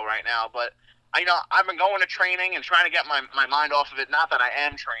too well right now, but, I've been going to training and trying to get my mind off of it. Not that I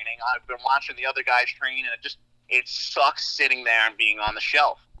am training. I've been watching the other guys train, and it sucks sitting there and being on the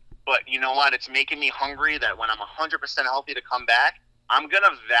shelf. But you know what? It's making me hungry that when I'm 100% healthy to come back, I'm going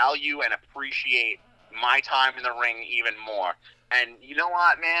to value and appreciate my time in the ring even more. And you know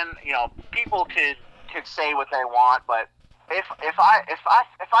what, man? People could say what they want, but if I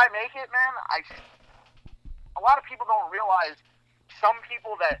make it, man, a lot of people don't realize some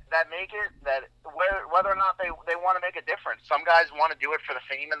people that make it, that whether or not they want to make a difference. Some guys want to do it for the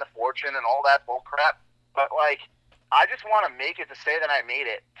fame and the fortune and all that bull crap. But, like, I just want to make it to say that I made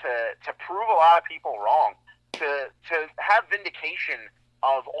it, to prove a lot of people wrong, to have vindication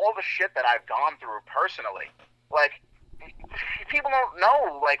of all the shit that I've gone through personally. Like, people don't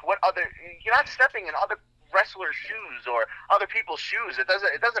know, like, you're not stepping in other wrestlers' shoes or other people's shoes. It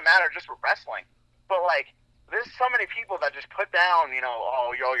doesn't matter just with wrestling. But, like, there's so many people that just put down,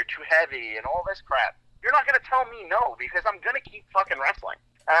 oh, you're too heavy and all this crap. You're not going to tell me no, because I'm going to keep fucking wrestling.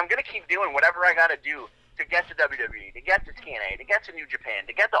 And I'm going to keep doing whatever I got to do to get to WWE, to get to TNA, to get to New Japan,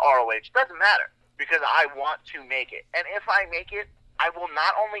 to get to ROH. Doesn't matter, because I want to make it. And if I make it, I will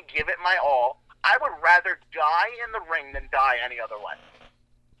not only give it my all, I would rather die in the ring than die any other way.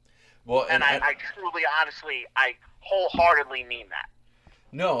 Well, and I truly, honestly, I wholeheartedly mean that.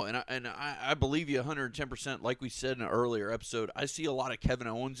 No, and I believe you 110%. Like we said in an earlier episode, I see a lot of Kevin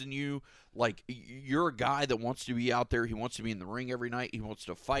Owens in you. Like, you're a guy that wants to be out there. He wants to be in the ring every night. He wants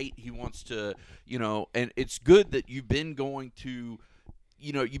to fight. He wants to, and it's good that you've been going to,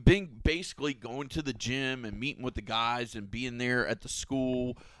 you've been basically going to the gym and meeting with the guys and being there at the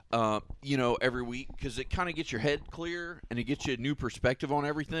school, every week, because it kind of gets your head clear and it gets you a new perspective on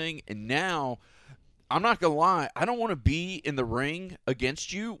everything. And now, I'm not going to lie, I don't want to be in the ring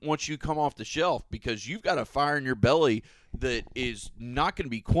against you once you come off the shelf, because you've got a fire in your belly that is not going to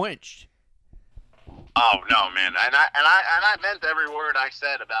be quenched. Oh no, man! And I meant every word I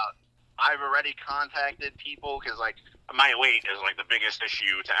said about. I've already contacted people because like my weight is like the biggest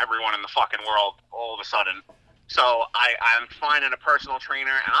issue to everyone in the fucking world all of a sudden. So I'm finding a personal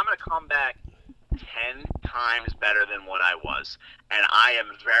trainer, and I'm gonna come back 10 times better than what I was. And I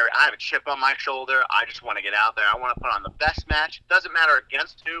have a chip on my shoulder. I just want to get out there. I want to put on the best match. Doesn't matter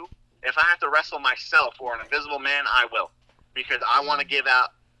against who. If I have to wrestle myself or an invisible man, I will, because I want to give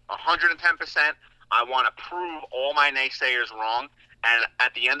out 110%. I want to prove all my naysayers wrong. And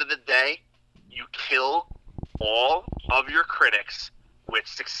at the end of the day, you kill all of your critics with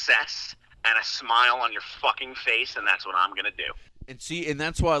success and a smile on your fucking face, and that's what I'm going to do. And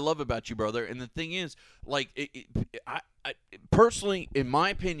that's what I love about you, brother. And the thing is, like, I personally, in my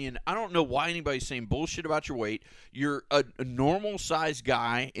opinion, I don't know why anybody's saying bullshit about your weight. You're a normal-sized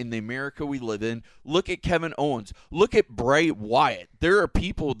guy in the America we live in. Look at Kevin Owens. Look at Bray Wyatt. There are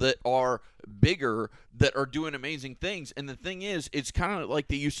people that are bigger that are doing amazing things. And the thing is, it's kind of like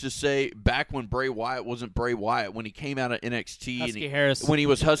they used to say back when Bray Wyatt wasn't Bray Wyatt, when he came out of NXT. Husky Harris. When he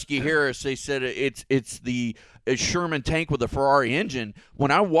was Husky Harris, they said it's the Sherman tank with a Ferrari engine.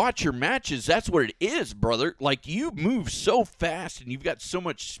 When I watch your matches, that's what it is, brother. Like, you move so fast and you've got so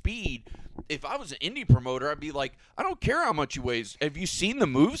much speed. If I was an indie promoter, I'd be like, I don't care how much he weighs. Have you seen the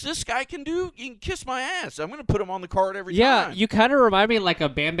moves this guy can do? You can kiss my ass. I'm going to put him on the card every time. Yeah, you kind of remind me like a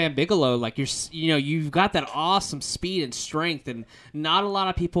Bam Bam Bigelow. Like, you've got that awesome speed and strength, and not a lot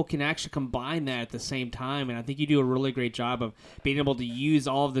of people can actually combine that at the same time. And I think you do a really great job of being able to use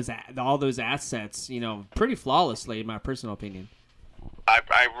all those assets, pretty flawlessly, in my personal opinion.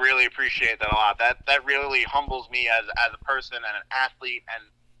 I really appreciate that a lot. That really humbles me as a person and an athlete, and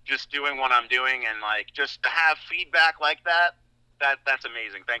just doing what I'm doing, and like just to have feedback like that's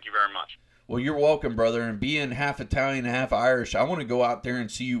amazing. Thank you very much. Well, you're welcome, brother. And being half Italian and half Irish, I want to go out there and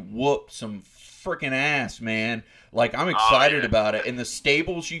see you whoop some freaking ass, man. Like, I'm excited about it. And the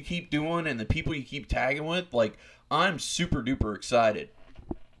stables you keep doing and the people you keep tagging with, like, I'm super duper excited.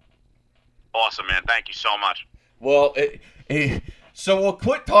 Awesome, man. Thank you so much. Well, so we'll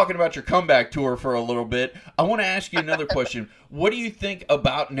quit talking about your comeback tour for a little bit. I want to ask you another question. What do you think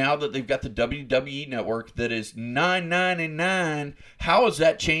about now that they've got the WWE Network that is $9.99? How has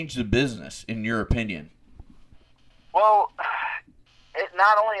that changed the business, in your opinion? Well, it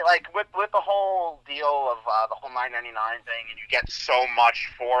not only like with the whole deal of the whole $9.99 thing, and you get so much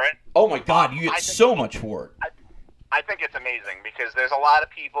for it. Oh my God, you get so much for it. I think it's amazing because there's a lot of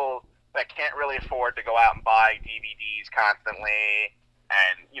people that can't really afford to go out and buy DVDs constantly,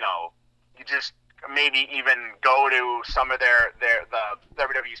 and you just maybe even go to some of the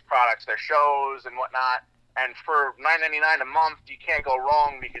WWE's products, their shows and whatnot. And for $9.99 a month, you can't go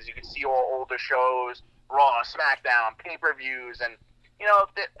wrong because you can see all older shows, Raw, SmackDown, pay-per-views, and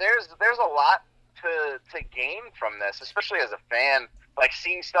there's a lot to gain from this, especially as a fan, like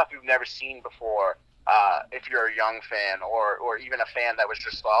seeing stuff you've never seen before. If you're a young fan or even a fan that was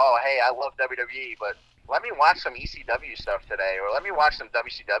just, oh, hey, I love WWE, but let me watch some ECW stuff today, or let me watch some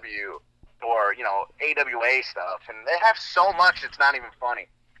WCW or, AWA stuff. And they have so much, it's not even funny.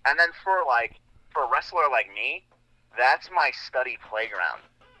 And then for a wrestler like me, that's my study playground.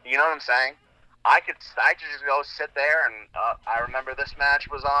 You know what I'm saying? I could just go sit there and I remember this match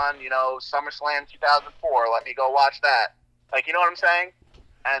was on, SummerSlam 2004. Let me go watch that. Like, you know what I'm saying?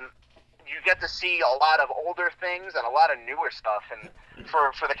 And you get to see a lot of older things and a lot of newer stuff. And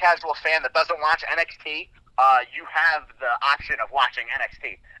for the casual fan that doesn't watch NXT, you have the option of watching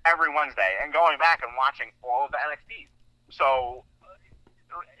NXT every Wednesday and going back and watching all of the NXTs. So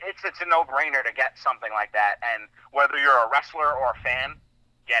it's a no-brainer to get something like that. And whether you're a wrestler or a fan,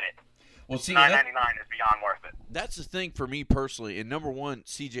 get it. Well, see, $9.99 is beyond worth it. That's the thing for me personally. And number one,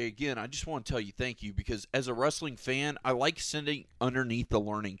 CJ, again, I just want to tell you thank you, because as a wrestling fan, I like sitting underneath the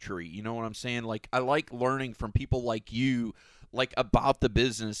learning tree. You know what I'm saying? Like, I like learning from people like you, like, about the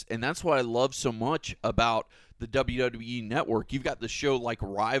business. And that's what I love so much about the WWE Network, you've got the show like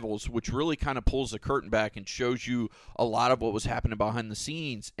Rivals, which really kind of pulls the curtain back and shows you a lot of what was happening behind the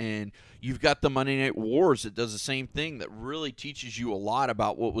scenes. And you've got the Monday Night Wars that does the same thing, that really teaches you a lot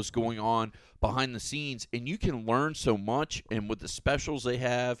about what was going on behind the scenes. And you can learn so much. And with the specials they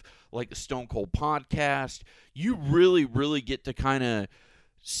have, like the Stone Cold podcast, you really, really get to kind of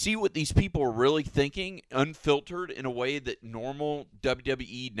see what these people are really thinking, unfiltered, in a way that normal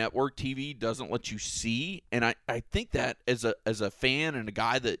WWE Network TV doesn't let you see. And I think that as a fan and a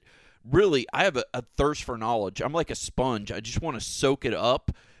guy that really, I have a thirst for knowledge. I'm like a sponge. I just want to soak it up.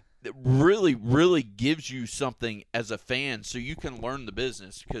 It really, really gives you something as a fan so you can learn the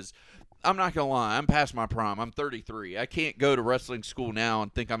business. Because I'm not going to lie, I'm past my prime. I'm 33. I can't go to wrestling school now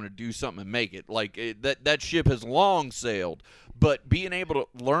and think I'm going to do something and make it. Like, that ship has long sailed. But being able to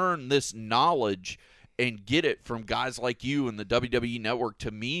learn this knowledge and get it from guys like you and the WWE Network,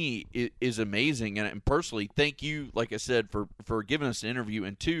 to me, is amazing. And personally, thank you, like I said, for giving us an interview.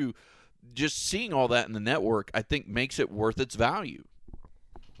 And two, just seeing all that in the network, I think makes it worth its value.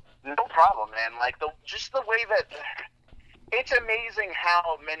 No problem, man. Like, just the way that it's amazing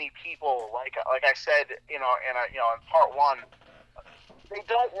how many people, like I said, in part one, they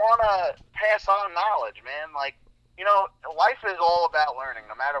don't want to pass on knowledge, man. Like, life is all about learning,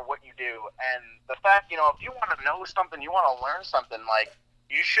 no matter what you do. And the fact, if you want to know something, you want to learn something, like,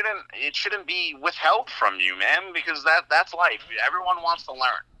 it shouldn't be withheld from you, man, because that's life. Everyone wants to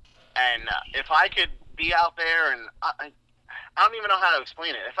learn. And if I could be out there, and I don't even know how to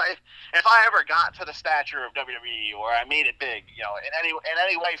explain it. If I ever got to the stature of WWE, or I made it big, in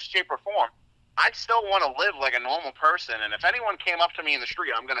any way, shape, or form, I'd still want to live like a normal person. And if anyone came up to me in the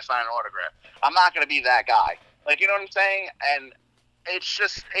street, I'm going to sign an autograph. I'm not going to be that guy. Like, you know what I'm saying? And it's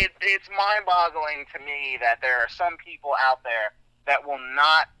just, it's mind-boggling to me that there are some people out there that will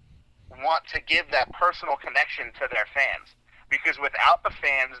not want to give that personal connection to their fans. Because without the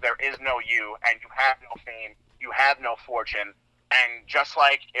fans, there is no you, and you have no fame, you have no fortune. And just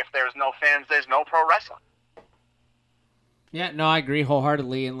like if there's no fans, there's no pro wrestling. Yeah, no, I agree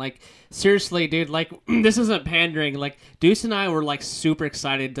wholeheartedly. And, like, seriously, dude, like, this isn't pandering. Like, Deuce and I were, like, super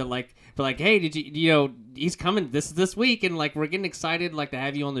excited to, like, be like, hey, did you, he's coming this week, and, like, we're getting excited, like, to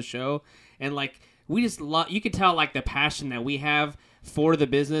have you on the show. And, like, we just you could tell, like, the passion that we have for the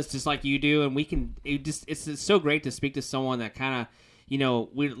business, just like you do. And it's so great to speak to someone that kind of,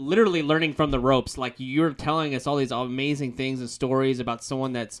 we're literally learning from the ropes. Like, you're telling us all these amazing things and stories about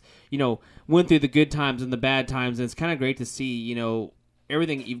someone that's, went through the good times and the bad times. And it's kind of great to see,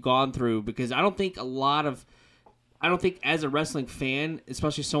 everything that you've gone through, because I don't think as a wrestling fan,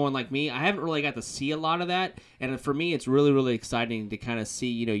 especially someone like me, I haven't really got to see a lot of that. And for me, it's really, really exciting to kind of see,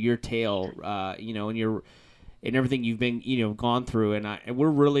 your tale, and everything you've been, gone through. And we're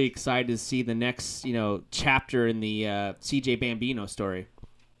really excited to see the next, chapter in the CJ Bambino story.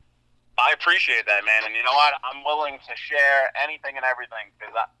 I appreciate that, man. And you know what? I'm willing to share anything and everything.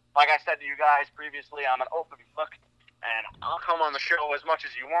 Because, like I said to you guys previously, I'm an open book. And I'll come on the show as much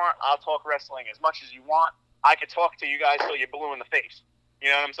as you want. I'll talk wrestling as much as you want. I could talk to you guys till you're blue in the face. You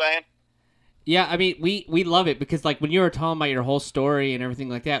know what I'm saying? Yeah, I mean, we love it because, like, when you were talking about your whole story and everything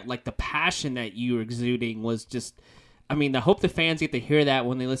like that, like, the passion that you were exuding was just, I mean, I hope the fans get to hear that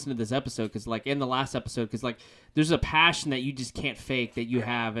when they listen to this episode, because, like, in the last episode, because, like, there's a passion that you just can't fake that you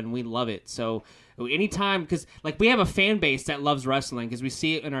have, and we love it. So anytime, because, like, we have a fan base that loves wrestling, because we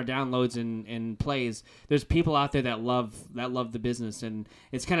see it in our downloads and plays. There's people out there that love the business, and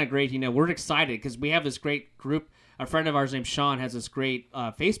it's kind of great. We're excited because we have this great group. A friend of ours named Sean has this great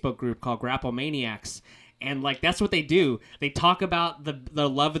Facebook group called Grapple Maniacs, and, like, that's what they do. They talk about the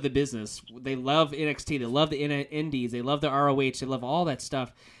love of the business. They love NXT. They love the indies. They love the ROH. They love all that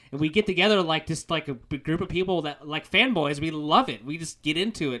stuff. And we get together like just like a group of people that, like, fanboys. We love it. We just get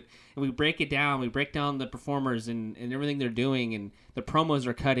into it and we break it down. We break down the performers and everything they're doing and the promos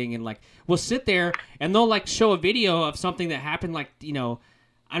they're cutting. And, like, we'll sit there and they'll, like, show a video of something that happened, like, I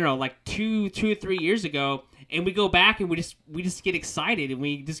don't know, like 2 or 3 years ago. And we go back and we just get excited and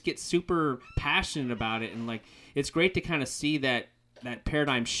we just get super passionate about it. And, like, it's great to kind of see that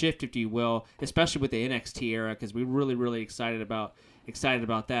paradigm shift, if you will, especially with the NXT era, because we're really, really excited about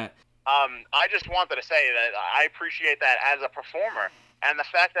that. I just wanted to say that I appreciate that as a performer, and the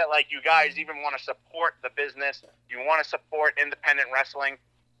fact that, like, you guys even want to support the business, you want to support independent wrestling.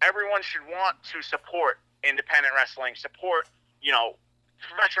 Everyone should want to support independent wrestling, support,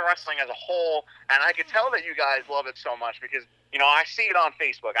 professional wrestling as a whole. And I could tell that you guys love it so much because, I see it on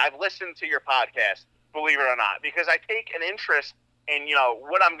Facebook. I've listened to your podcast, believe it or not, because I take an interest in,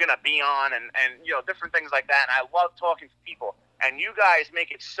 what I'm going to be on and different things like that. And I love talking to people. And you guys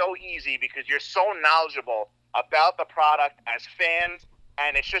make it so easy because you're so knowledgeable about the product as fans,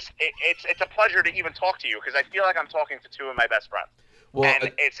 and it's just it's a pleasure to even talk to you because I feel like I'm talking to two of my best friends. Well, and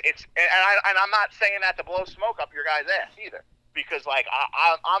I'm not saying that to blow smoke up your guys' ass either, because like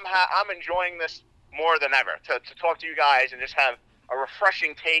I'm enjoying this more than ever to talk to you guys and just have a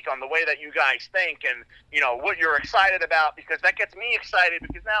refreshing take on the way that you guys think and what you're excited about, because that gets me excited,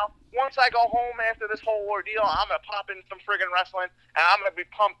 because now once I go home after this whole ordeal, I'm gonna pop in some friggin' wrestling and I'm gonna be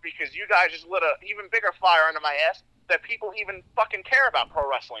pumped because you guys just lit a even bigger fire under my ass that people even fucking care about pro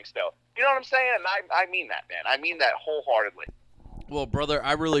wrestling still. You know what I'm saying? And I mean that, man. I mean that wholeheartedly. Well, brother,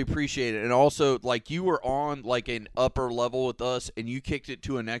 I really appreciate it. And also, like, you were on, like, an upper level with us, and you kicked it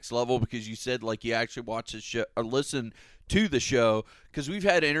to a next level because you said, like, you actually watched the show or listened to the show. Because we've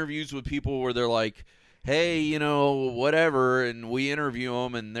had interviews with people where they're like, hey, whatever, and we interview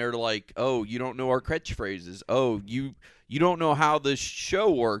them, and they're like, oh, you don't know our catchphrases. Oh, you don't know how this show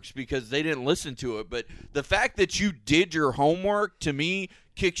works because they didn't listen to it. But the fact that you did your homework, to me,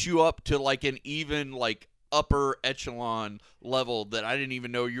 kicks you up to, like, an even, like, upper echelon level that I didn't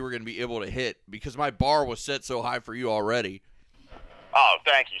even know you were going to be able to hit, because my bar was set so high for you already. Oh,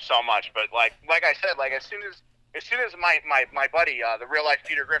 thank you so much. But like I said, like as soon as my buddy, the real life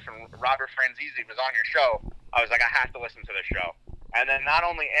Peter Griffin, Robert Franzese, was on your show, I was like, I have to listen to the show. And then not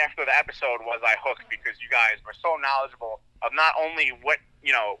only after the episode was I hooked, because you guys were so knowledgeable of not only what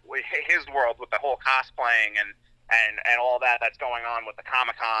his world with the whole cosplaying and all that's going on with the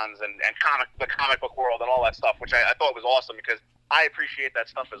Comic-Cons and the comic book world and all that stuff, which I thought was awesome because I appreciate that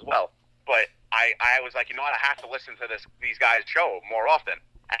stuff as well. But I was like, you know what, I have to listen to these guys' show more often,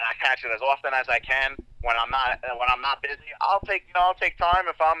 and I catch it as often as I can when I'm not busy. I'll take time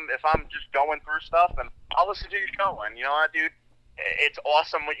if I'm just going through stuff, and I'll listen to your show. And you know what, dude, it's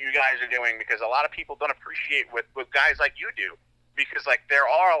awesome what you guys are doing, because a lot of people don't appreciate what guys like you do. Because like there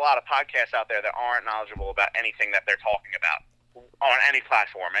are a lot of podcasts out there that aren't knowledgeable about anything that they're talking about on any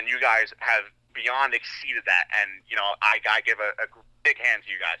platform, and you guys have beyond exceeded that. And I give a big hand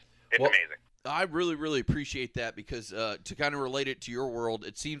to you guys. It's amazing. I really, really appreciate that, because to kind of relate it to your world,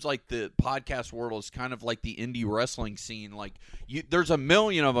 it seems like the podcast world is kind of like the indie wrestling scene. Like there's a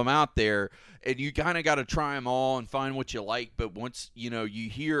million of them out there, and you kind of got to try them all and find what you like. But once you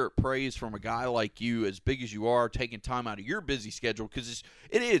hear praise from a guy like you, as big as you are, taking time out of your busy schedule, because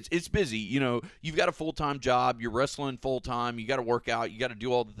it's busy. You've got a full-time job, you're wrestling full-time, you got to work out, you got to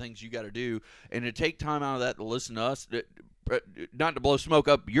do all the things you got to do, and to take time out of that to listen to us. Not to blow smoke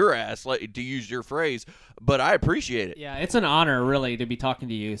up your ass, to use your phrase, but I appreciate it. Yeah, it's an honor, really, to be talking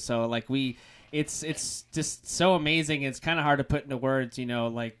to you. So, like, it's just so amazing. It's kind of hard to put into words,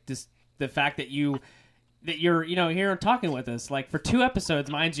 like just the fact that you're here and talking with us, like for 2 episodes,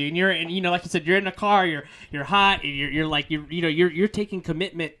 mind you, and like you said, you're in the car, you're hot, and you're taking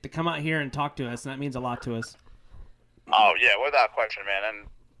commitment to come out here and talk to us, and that means a lot to us. Oh yeah, without question, man, and.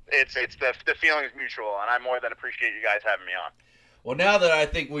 It's the feeling is mutual, and I more than appreciate you guys having me on. Well, now that I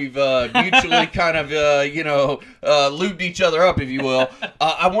think we've mutually kind of, lubed each other up, if you will,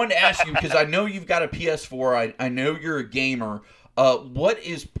 I wanted to ask you, because I know you've got a PS4. I know you're a gamer. What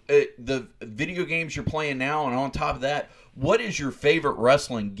is the video games you're playing now? And on top of that, what is your favorite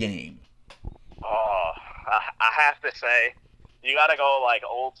wrestling game? Oh, I have to say, you got to go like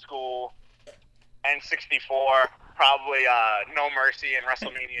old school N64. Probably No Mercy and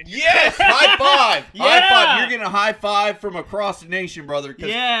WrestleMania. Yes! High five! Yeah! High five! You're getting a high five from across the nation, brother.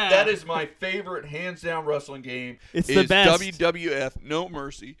 Yeah! That is my favorite, hands-down wrestling game. It's the best. WWF No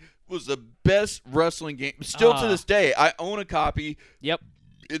Mercy was the best wrestling game. Still to this day, I own a copy. Yep.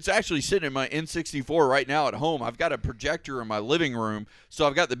 It's actually sitting in my N64 right now at home. I've got a projector in my living room, so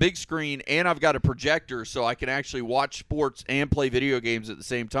I've got the big screen and I've got a projector, so I can actually watch sports and play video games at the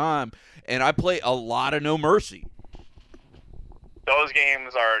same time. And I play a lot of No Mercy. Those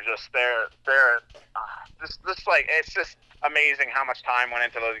games are just it's just amazing how much time went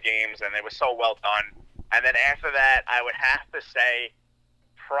into those games, and it was so well done. And then after that, I would have to say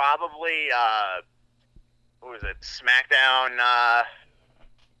probably what was it? SmackDown.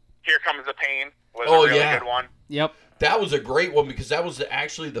 Here Comes the Pain was a really good one. Yep. That was a great one, because that was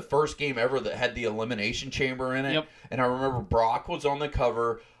actually the first game ever that had the Elimination Chamber in it. Yep. And I remember Brock was on the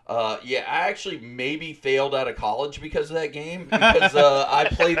cover. I actually maybe failed out of college because of that game, because I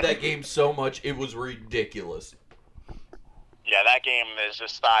played that game so much, it was ridiculous. Yeah, that game is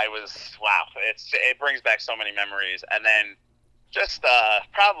just, wow. It brings back so many memories. And then just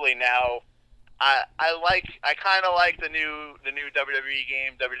probably now, I kind of like the new WWE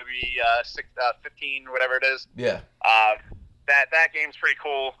game, WWE 15, whatever it is. Yeah. That game's pretty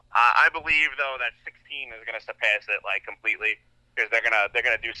cool. I believe though that 16 is going to surpass it like completely. because they're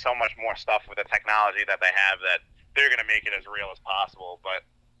gonna do so much more stuff with the technology that they have that they're gonna make it as real as possible. But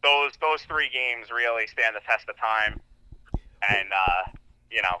those 3 games really stand the test of time, and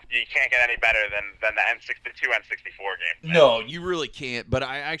you can't get any better than the N62, N64 games. No, you really can't. But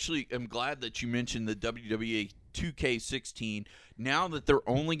I actually am glad that you mentioned the WWE 2K16. Now that they're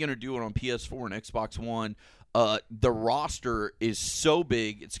only going to do it on PS4 and Xbox One, the roster is so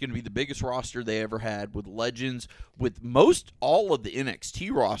big. It's going to be the biggest roster they ever had, with legends, with all of the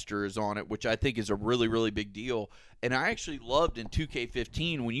NXT roster is on it, which I think is a really, really big deal. And I actually loved in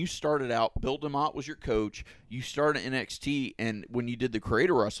 2K15 when you started out, Bill DeMott was your coach. You started NXT, and when you did the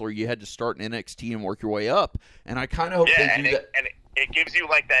Creator Wrestler, you had to start in NXT and work your way up. And I kind of hope they do that. And it gives you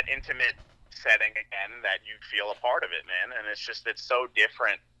like that intimate setting again that you feel a part of it, man. And it's so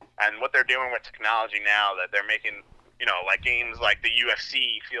different. And what they're doing with technology now, that they're making, like games like the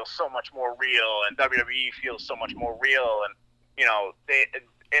UFC feel so much more real, and WWE feels so much more real. And,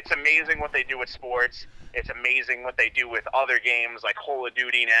 it's amazing what they do with sports. It's amazing what they do with other games like Call of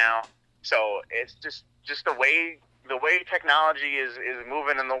Duty now. So it's just the way technology is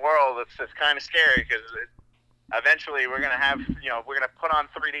moving in the world. It's kind of scary, because eventually we're gonna have we're gonna put on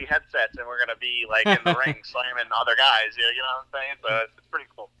 3D headsets and we're gonna be like in the ring slamming other guys. You know what I'm saying? So it's pretty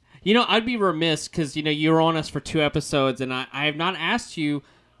cool. I'd be remiss because you were on us for 2 episodes, and I have not asked you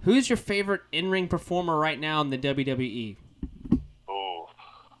who's your favorite in-ring performer right now in the WWE. Ooh,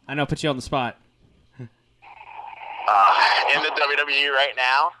 I know, put you on the spot. In the WWE right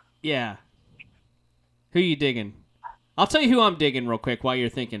now? Yeah. Who you digging? I'll tell you who I'm digging real quick while you're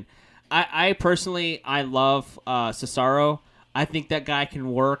thinking. I personally love Cesaro. I think that guy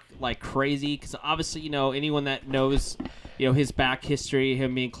can work like crazy, because obviously, anyone that knows, his back history,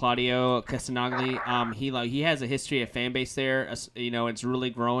 him being Claudio Castagnoli, he has a history of fan base there. It's really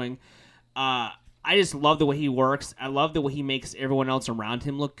growing. I just love the way he works. I love the way he makes everyone else around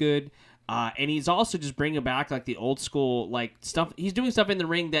him look good. And he's also just bringing back like the old school like stuff. He's doing stuff in the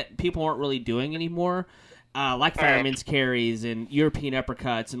ring that people aren't really doing anymore, like fireman's carries and European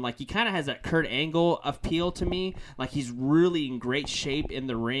uppercuts, and like he kind of has that Kurt Angle appeal to me. Like he's really in great shape in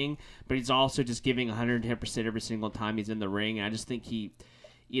the ring, but he's also just giving 110% every single time he's in the ring. And I just think he,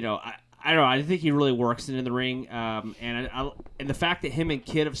 I don't know. I think he really works in the ring, and the fact that him and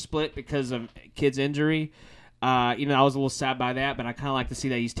Kid have split because of Kid's injury. I was a little sad by that, but I kind of like to see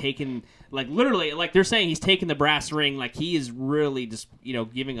that he's taken, like, literally, like they're saying he's taken the brass ring. Like, he is really just,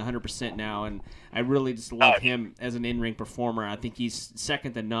 giving 100% now, and I really just love him as an in-ring performer. I think he's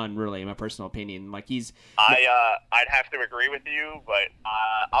second to none, really, in my personal opinion. Like, I'd have to agree with you, but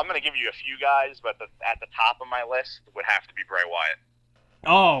I'm going to give you a few guys, but at the top of my list would have to be Bray Wyatt.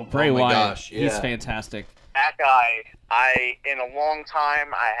 Oh, Bray Wyatt. Gosh, yeah. He's fantastic. That guy, in a long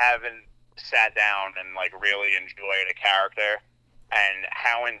time, I haven't sat down and like really enjoyed a character, and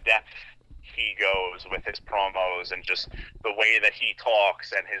how in depth he goes with his promos and just the way that he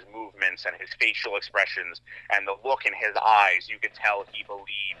talks and his movements and his facial expressions and the look in his eyes. You could tell he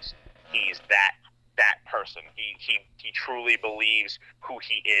believes he's that person. He truly believes who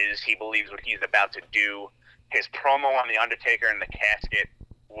he is. He believes what he's about to do. His promo on The Undertaker in the casket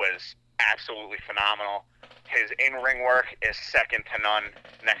was absolutely phenomenal. His in-ring work is second to none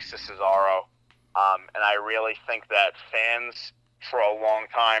next to Cesaro. And I really think that fans for a long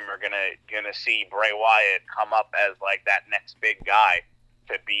time are gonna see Bray Wyatt come up as like that next big guy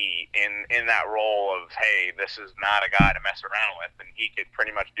to be in that role of, hey, this is not a guy to mess around with, and he could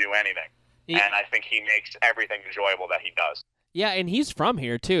pretty much do anything. And I think he makes everything enjoyable that he does. Yeah, and he's from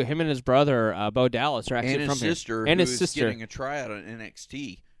here too. Him and his brother Bo Dallas are actually from here. And his sister, getting a tryout on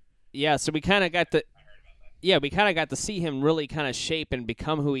NXT. Yeah, so we kind of got to see him really kind of shape and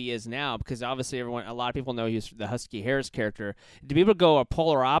become who he is now, because obviously a lot of people know he's the Husky Harris character. To be able to go a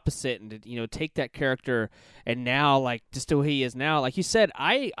polar opposite and to, take that character and now like just who he is now, like you said,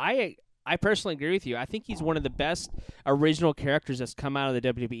 I personally agree with you. I think he's one of the best original characters that's come out of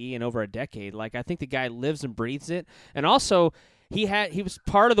the WWE in over a decade. Like, I think the guy lives and breathes it, and also he was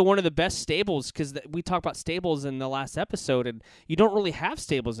part of one of the best stables, because we talked about stables in the last episode, and you don't really have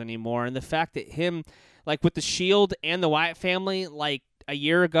stables anymore. And the fact that him, like with the Shield and the Wyatt family, like a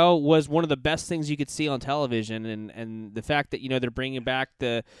year ago, was one of the best things you could see on television. And the fact that they're bringing back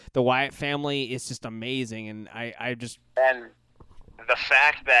the Wyatt family is just amazing. And I just and the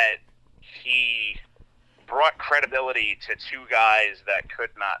fact that he brought credibility to two guys that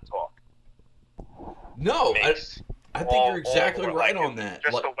could not talk. No, I think you're exactly right on that.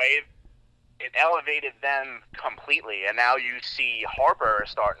 Just the way it elevated them completely, and now you see Harper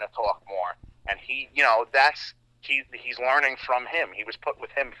starting to talk more, and he's learning from him. He was put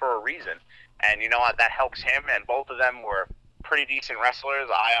with him for a reason, and that helps him. And both of them were pretty decent wrestlers.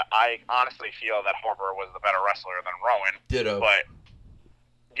 I honestly feel that Harper was the better wrestler than Rowan. Ditto. But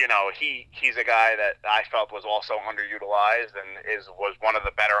he's a guy that I felt was also underutilized and was one of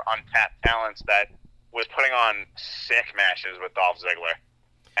the better untapped talents that was putting on sick matches with Dolph Ziggler.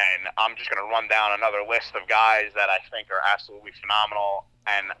 And I'm just going to run down another list of guys that I think are absolutely phenomenal.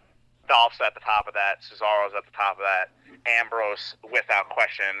 And Dolph's at the top of that. Cesaro's at the top of that. Ambrose, without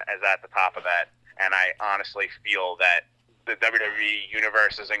question, is at the top of that. And I honestly feel that the WWE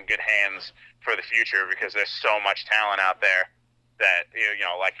Universe is in good hands for the future because there's so much talent out there that,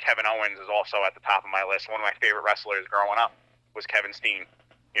 like Kevin Owens is also at the top of my list. One of my favorite wrestlers growing up was Kevin Steen.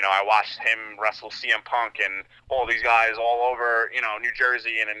 I watched him wrestle CM Punk and all these guys all over, New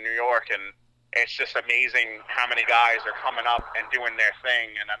Jersey and in New York. And it's just amazing how many guys are coming up and doing their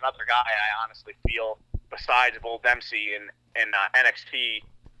thing. And another guy I honestly feel, besides Bull Dempsey in NXT,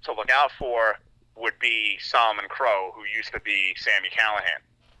 to look out for would be Solomon Crow, who used to be Sami Callihan.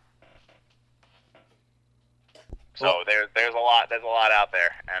 So there's a lot out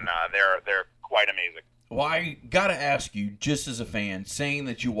there, and they're quite amazing. Well, I gotta ask you, just as a fan, saying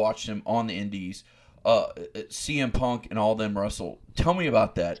that you watched him on the Indies, CM Punk and all them wrestle. Tell me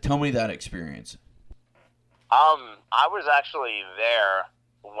about that. Tell me that experience. I was actually there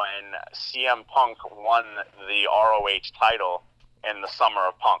when CM Punk won the ROH title in the summer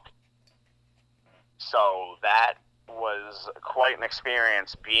of Punk. So that was quite an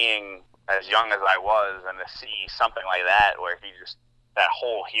experience, being as young as I was, and to see something like that, where that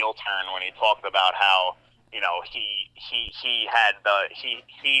whole heel turn when he talked about how, he had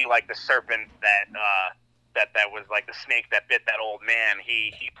he like the serpent that was like the snake that bit that old man.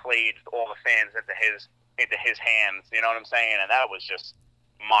 He played all the fans into his hands. You know what I'm saying? And that was just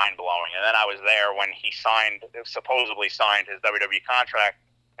mind blowing. And then I was there when he supposedly signed his WWE contract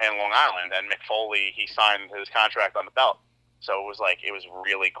in Long Island, and Mick Foley, he signed his contract on the belt. So it was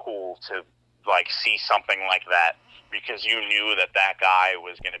really cool to see something like that, because you knew that guy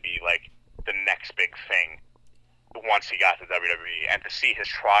was going to be like the next big thing once he got to WWE. And to see his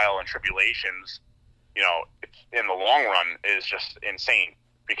trial and tribulations, in the long run is just insane,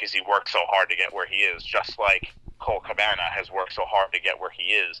 because he worked so hard to get where he is, just like Colt Cabana has worked so hard to get where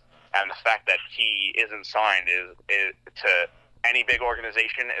he is. And the fact that he isn't signed is to any big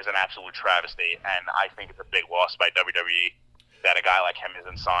organization is an absolute travesty, and I think it's a big loss by WWE that a guy like him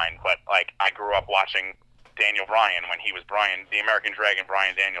isn't signed. But I grew up watching Daniel Bryan when he was the American Dragon,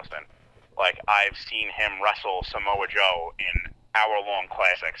 Bryan Danielson. I've seen him wrestle Samoa Joe in hour-long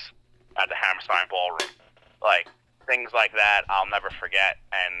classics at the Hammerstein Ballroom. Things like that I'll never forget.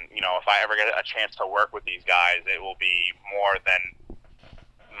 And if I ever get a chance to work with these guys, it will be more than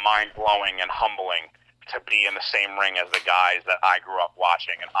mind-blowing and humbling to be in the same ring as the guys that I grew up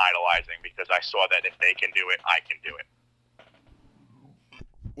watching and idolizing, because I saw that if they can do it, I can do it.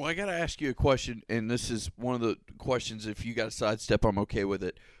 Well, I got to ask you a question, and this is one of the questions. If you got to sidestep, I'm okay with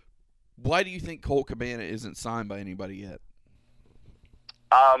it. Why do you think Colt Cabana isn't signed by anybody yet?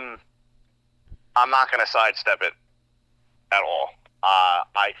 I'm not going to sidestep it at all.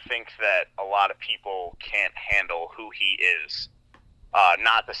 I think that a lot of people can't handle who he is.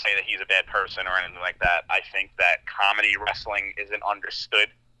 Not to say that he's a bad person or anything like that. I think that comedy wrestling isn't understood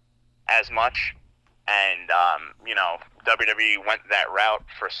as much. And, WWE went that route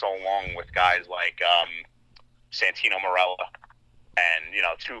for so long with guys like Santino Marella and,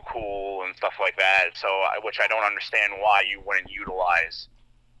 Too Cool and stuff like that. So, which I don't understand why you wouldn't utilize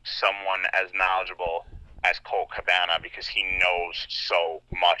someone as knowledgeable as Colt Cabana, because he knows so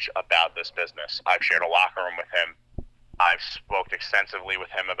much about this business. I've shared a locker room with him. I've spoke extensively with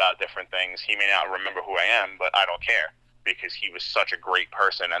him about different things. He may not remember who I am, but I don't care, because he was such a great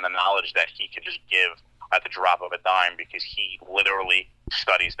person, and the knowledge that he could just give at the drop of a dime, because he literally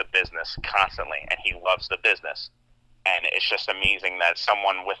studies the business constantly, and he loves the business. And it's just amazing that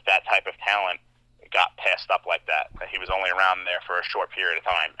someone with that type of talent got passed up like that. He was only around there for a short period of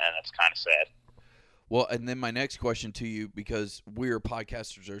time, and it's kind of sad. Well, and then my next question to you, because we're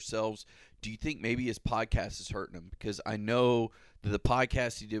podcasters ourselves, do you think maybe his podcast is hurting him? Because I know that the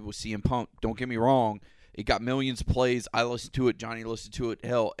podcast he did with CM Punk, don't get me wrong, it got millions of plays. I listened to it. Johnny listened to it.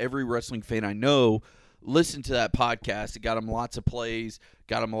 Hell, every wrestling fan I know listened to that podcast. It got him lots of plays,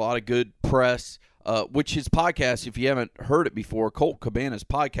 got him a lot of good press, which his podcast, if you haven't heard it before, Colt Cabana's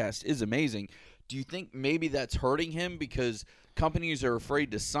podcast is amazing. Do you think maybe that's hurting him because companies are afraid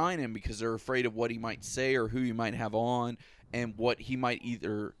to sign him because they're afraid of what he might say or who he might have on and what he might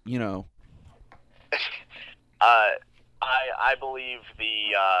either, I believe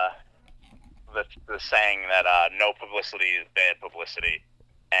the saying that no publicity is bad publicity,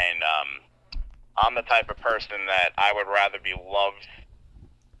 and I'm the type of person that I would rather be loved.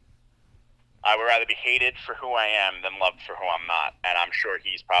 I would rather be hated for who I am than loved for who I'm not. And I'm sure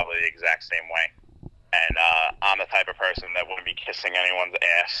he's probably the exact same way. And I'm the type of person that wouldn't be kissing anyone's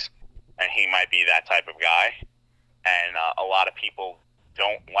ass. And he might be that type of guy. And a lot of people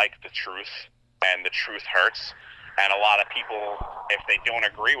don't like the truth, and the truth hurts. And a lot of people, if they don't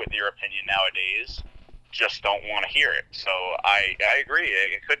agree with your opinion nowadays, just don't want to hear it. So I agree.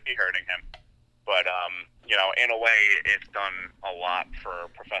 It could be hurting him. But, in a way, it's done a lot for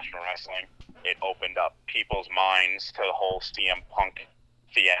professional wrestling. It opened up people's minds to the whole CM Punk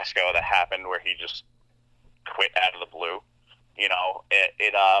fiasco that happened where he just quit out of the blue.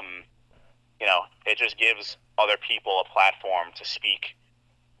 It just gives other people a platform to speak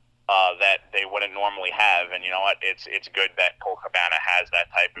that they wouldn't normally have. And you know what? It's good that Colt Cabana has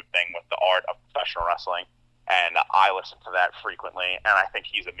that type of thing with the art of professional wrestling. And I listen to that frequently, and I think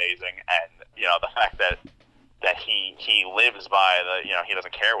he's amazing. And, the fact that he lives by he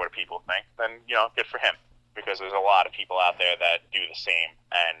doesn't care what people think, then, good for him. Because there's a lot of people out there that do the same,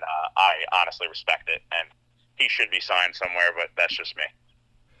 and I honestly respect it. And he should be signed somewhere, but that's just me.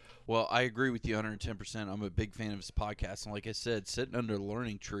 Well, I agree with you 110%. I'm a big fan of his podcast. And like I said, sitting under the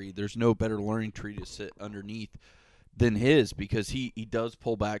learning tree, there's no better learning tree to sit underneath than his, because he does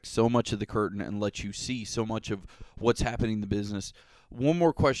pull back so much of the curtain and let you see so much of what's happening in the business. One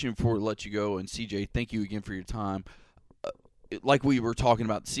more question before we let you go, and CJ, thank you again for your time. Like we were talking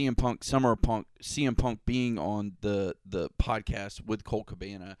about, CM Punk, Summer of Punk, CM Punk being on the podcast with Colt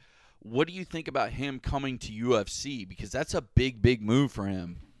Cabana, what do you think about him coming to UFC? Because that's a big, big move for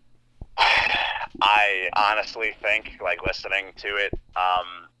him. I honestly think, listening to it,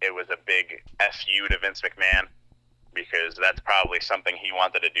 it was a big FU to Vince McMahon, because that's probably something he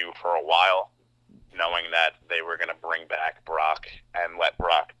wanted to do for a while, knowing that they were going to bring back Brock and let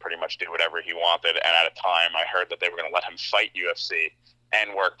Brock pretty much do whatever he wanted. And at a time, I heard that they were going to let him fight UFC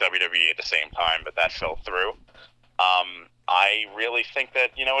and work WWE at the same time, but that fell through. I really think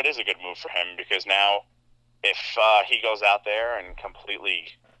that, it is a good move for him, because now if he goes out there and completely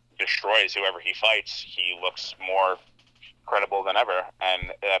destroys whoever he fights, he looks more credible than ever,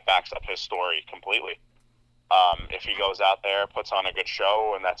 and that backs up his story completely. If he goes out there, puts on a good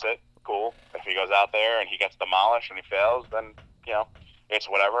show, and that's it, cool. If he goes out there and he gets demolished and he fails, then, it's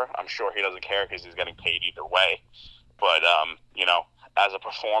whatever. I'm sure he doesn't care, because he's getting paid either way. But, as a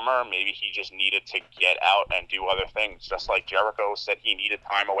performer, maybe he just needed to get out and do other things, just like Jericho said he needed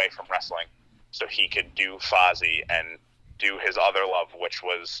time away from wrestling so he could do Fozzy and do his other love, which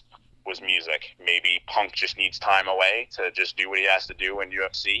was music. Maybe Punk just needs time away to just do what he has to do in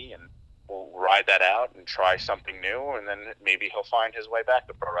UFC, and we'll ride that out and try something new, and then maybe he'll find his way back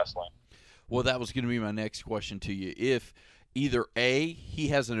to pro wrestling. Well, that was going to be my next question to you. If either A, he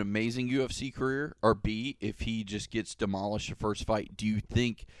has an amazing UFC career, or B, if he just gets demolished the first fight, do you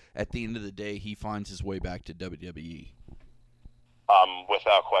think at the end of the day he finds his way back to WWE?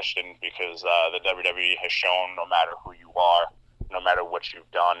 Without question, because the WWE has shown no matter who you are, no matter what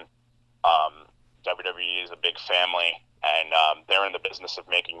you've done, WWE is a big family, and they're in the business of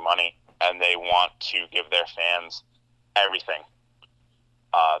making money, and they want to give their fans everything.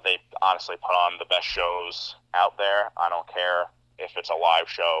 They honestly put on the best shows out there. I don't care if it's a live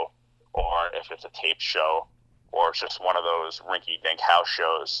show or if it's a taped show or it's just one of those rinky-dink house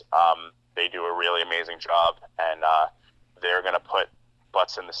shows. They do a really amazing job, and they're going to put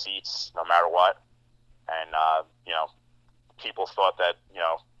butts in the seats no matter what. And, people thought that,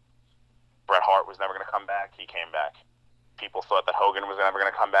 Bret Hart was never going to come back. He came back. People thought that Hogan was never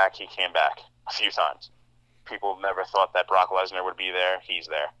going to come back. He came back a few times. People never thought that Brock Lesnar would be there. He's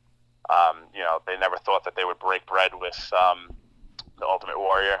there. They never thought that they would break bread with the Ultimate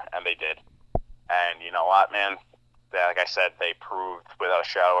Warrior, and they did. And you know what, man? Like I said, they proved without a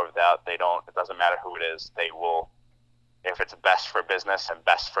shadow of a doubt, it doesn't matter who it is, they will, if it's best for business and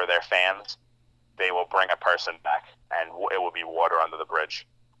best for their fans, they will bring a person back, and it will be water under the bridge.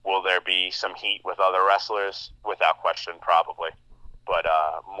 Will there be some heat with other wrestlers? Without question, probably. But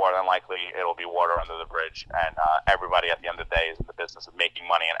more than likely, it'll be water under the bridge. And everybody at the end of the day is in the business of making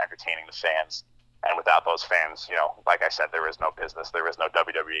money and entertaining the fans. And without those fans, like I said, there is no business. There is no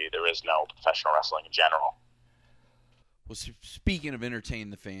WWE. There is no professional wrestling in general. Well, speaking of entertaining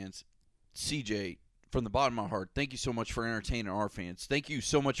the fans, CJ, from the bottom of my heart, thank you so much for entertaining our fans. Thank you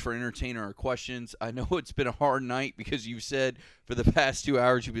so much for entertaining our questions. I know it's been a hard night because you said for the past 2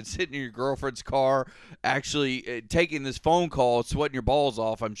 hours you've been sitting in your girlfriend's car, actually taking this phone call, sweating your balls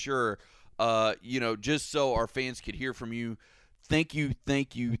off, I'm sure, just so our fans could hear from you. Thank you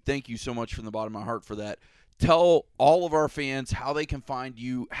so much from the bottom of my heart for that. tell all of our fans how they can find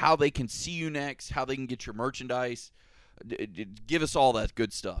you, how they can see you next, how they can get your merchandise. Give us all that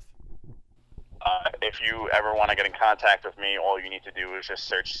good stuff. If you ever want to get in contact with me, all you need to do is just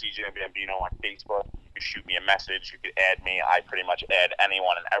search CJ Bambino on Facebook. You can shoot me a message. You can add me. I pretty much add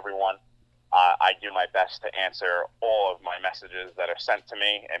anyone and everyone. I do my best to answer all of my messages that are sent to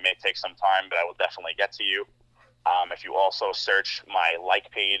me. It may take some time, but I will definitely get to you. If you also search my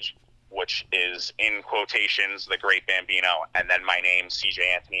like page, which is in quotations, The Great Bambino, and then my name,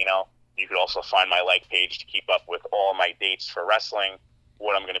 CJ Antonino, you could also find my like page to keep up with all my dates for wrestling,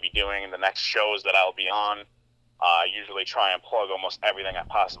 what I'm going to be doing, the next shows that I'll be on. Usually try and plug almost everything I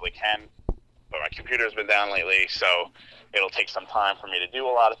possibly can. But my computer's been down lately, so it'll take some time for me to do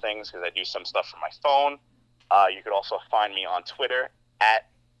a lot of things because I do some stuff from my phone. You could also find me on Twitter at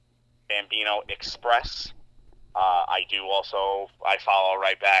Bambino Express. I follow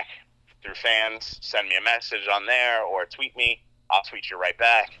right back through fans. Send me a message on there or tweet me. I'll tweet you right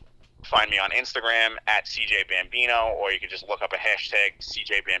back. Find me on Instagram at CJ Bambino, or you can just look up a hashtag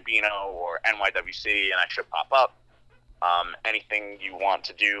CJ Bambino or NYWC and I should pop up. Anything you want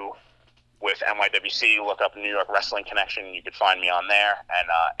to do with NYWC, look up New York Wrestling Connection. You could find me on there. And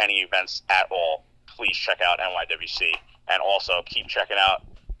any events at all, please check out NYWC. And also keep checking out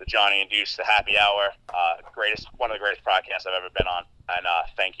the Johnny and Deuce, the Happy Hour. One of the greatest podcasts I've ever been on. And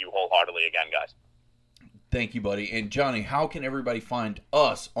thank you wholeheartedly again, guys. Thank you, buddy. And Johnny, how can everybody find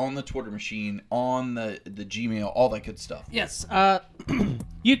us on the Twitter machine, on the Gmail, all that good stuff? Yes.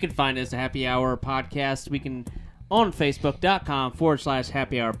 You can find us at Happy Hour Podcast. We can on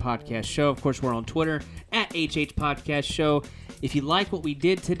Facebook.com/Happy Hour Podcast Show. Of course, we're on Twitter at HH Podcast Show. If you like what we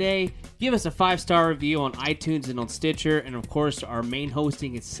did today, give us a 5-star review on iTunes and on Stitcher. And of course, our main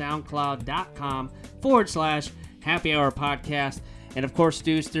hosting is SoundCloud.com/Happy Hour Podcast. And of course,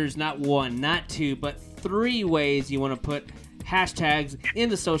 Deuce, there's not one, not two, but 3 ways you want to put hashtags in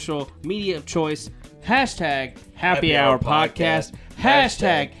the social media of choice. Hashtag Happy Hour Podcast,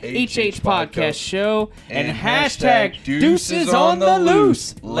 hashtag HH Podcast Show, and hashtag Deuces on the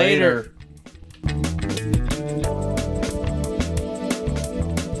Loose. Later.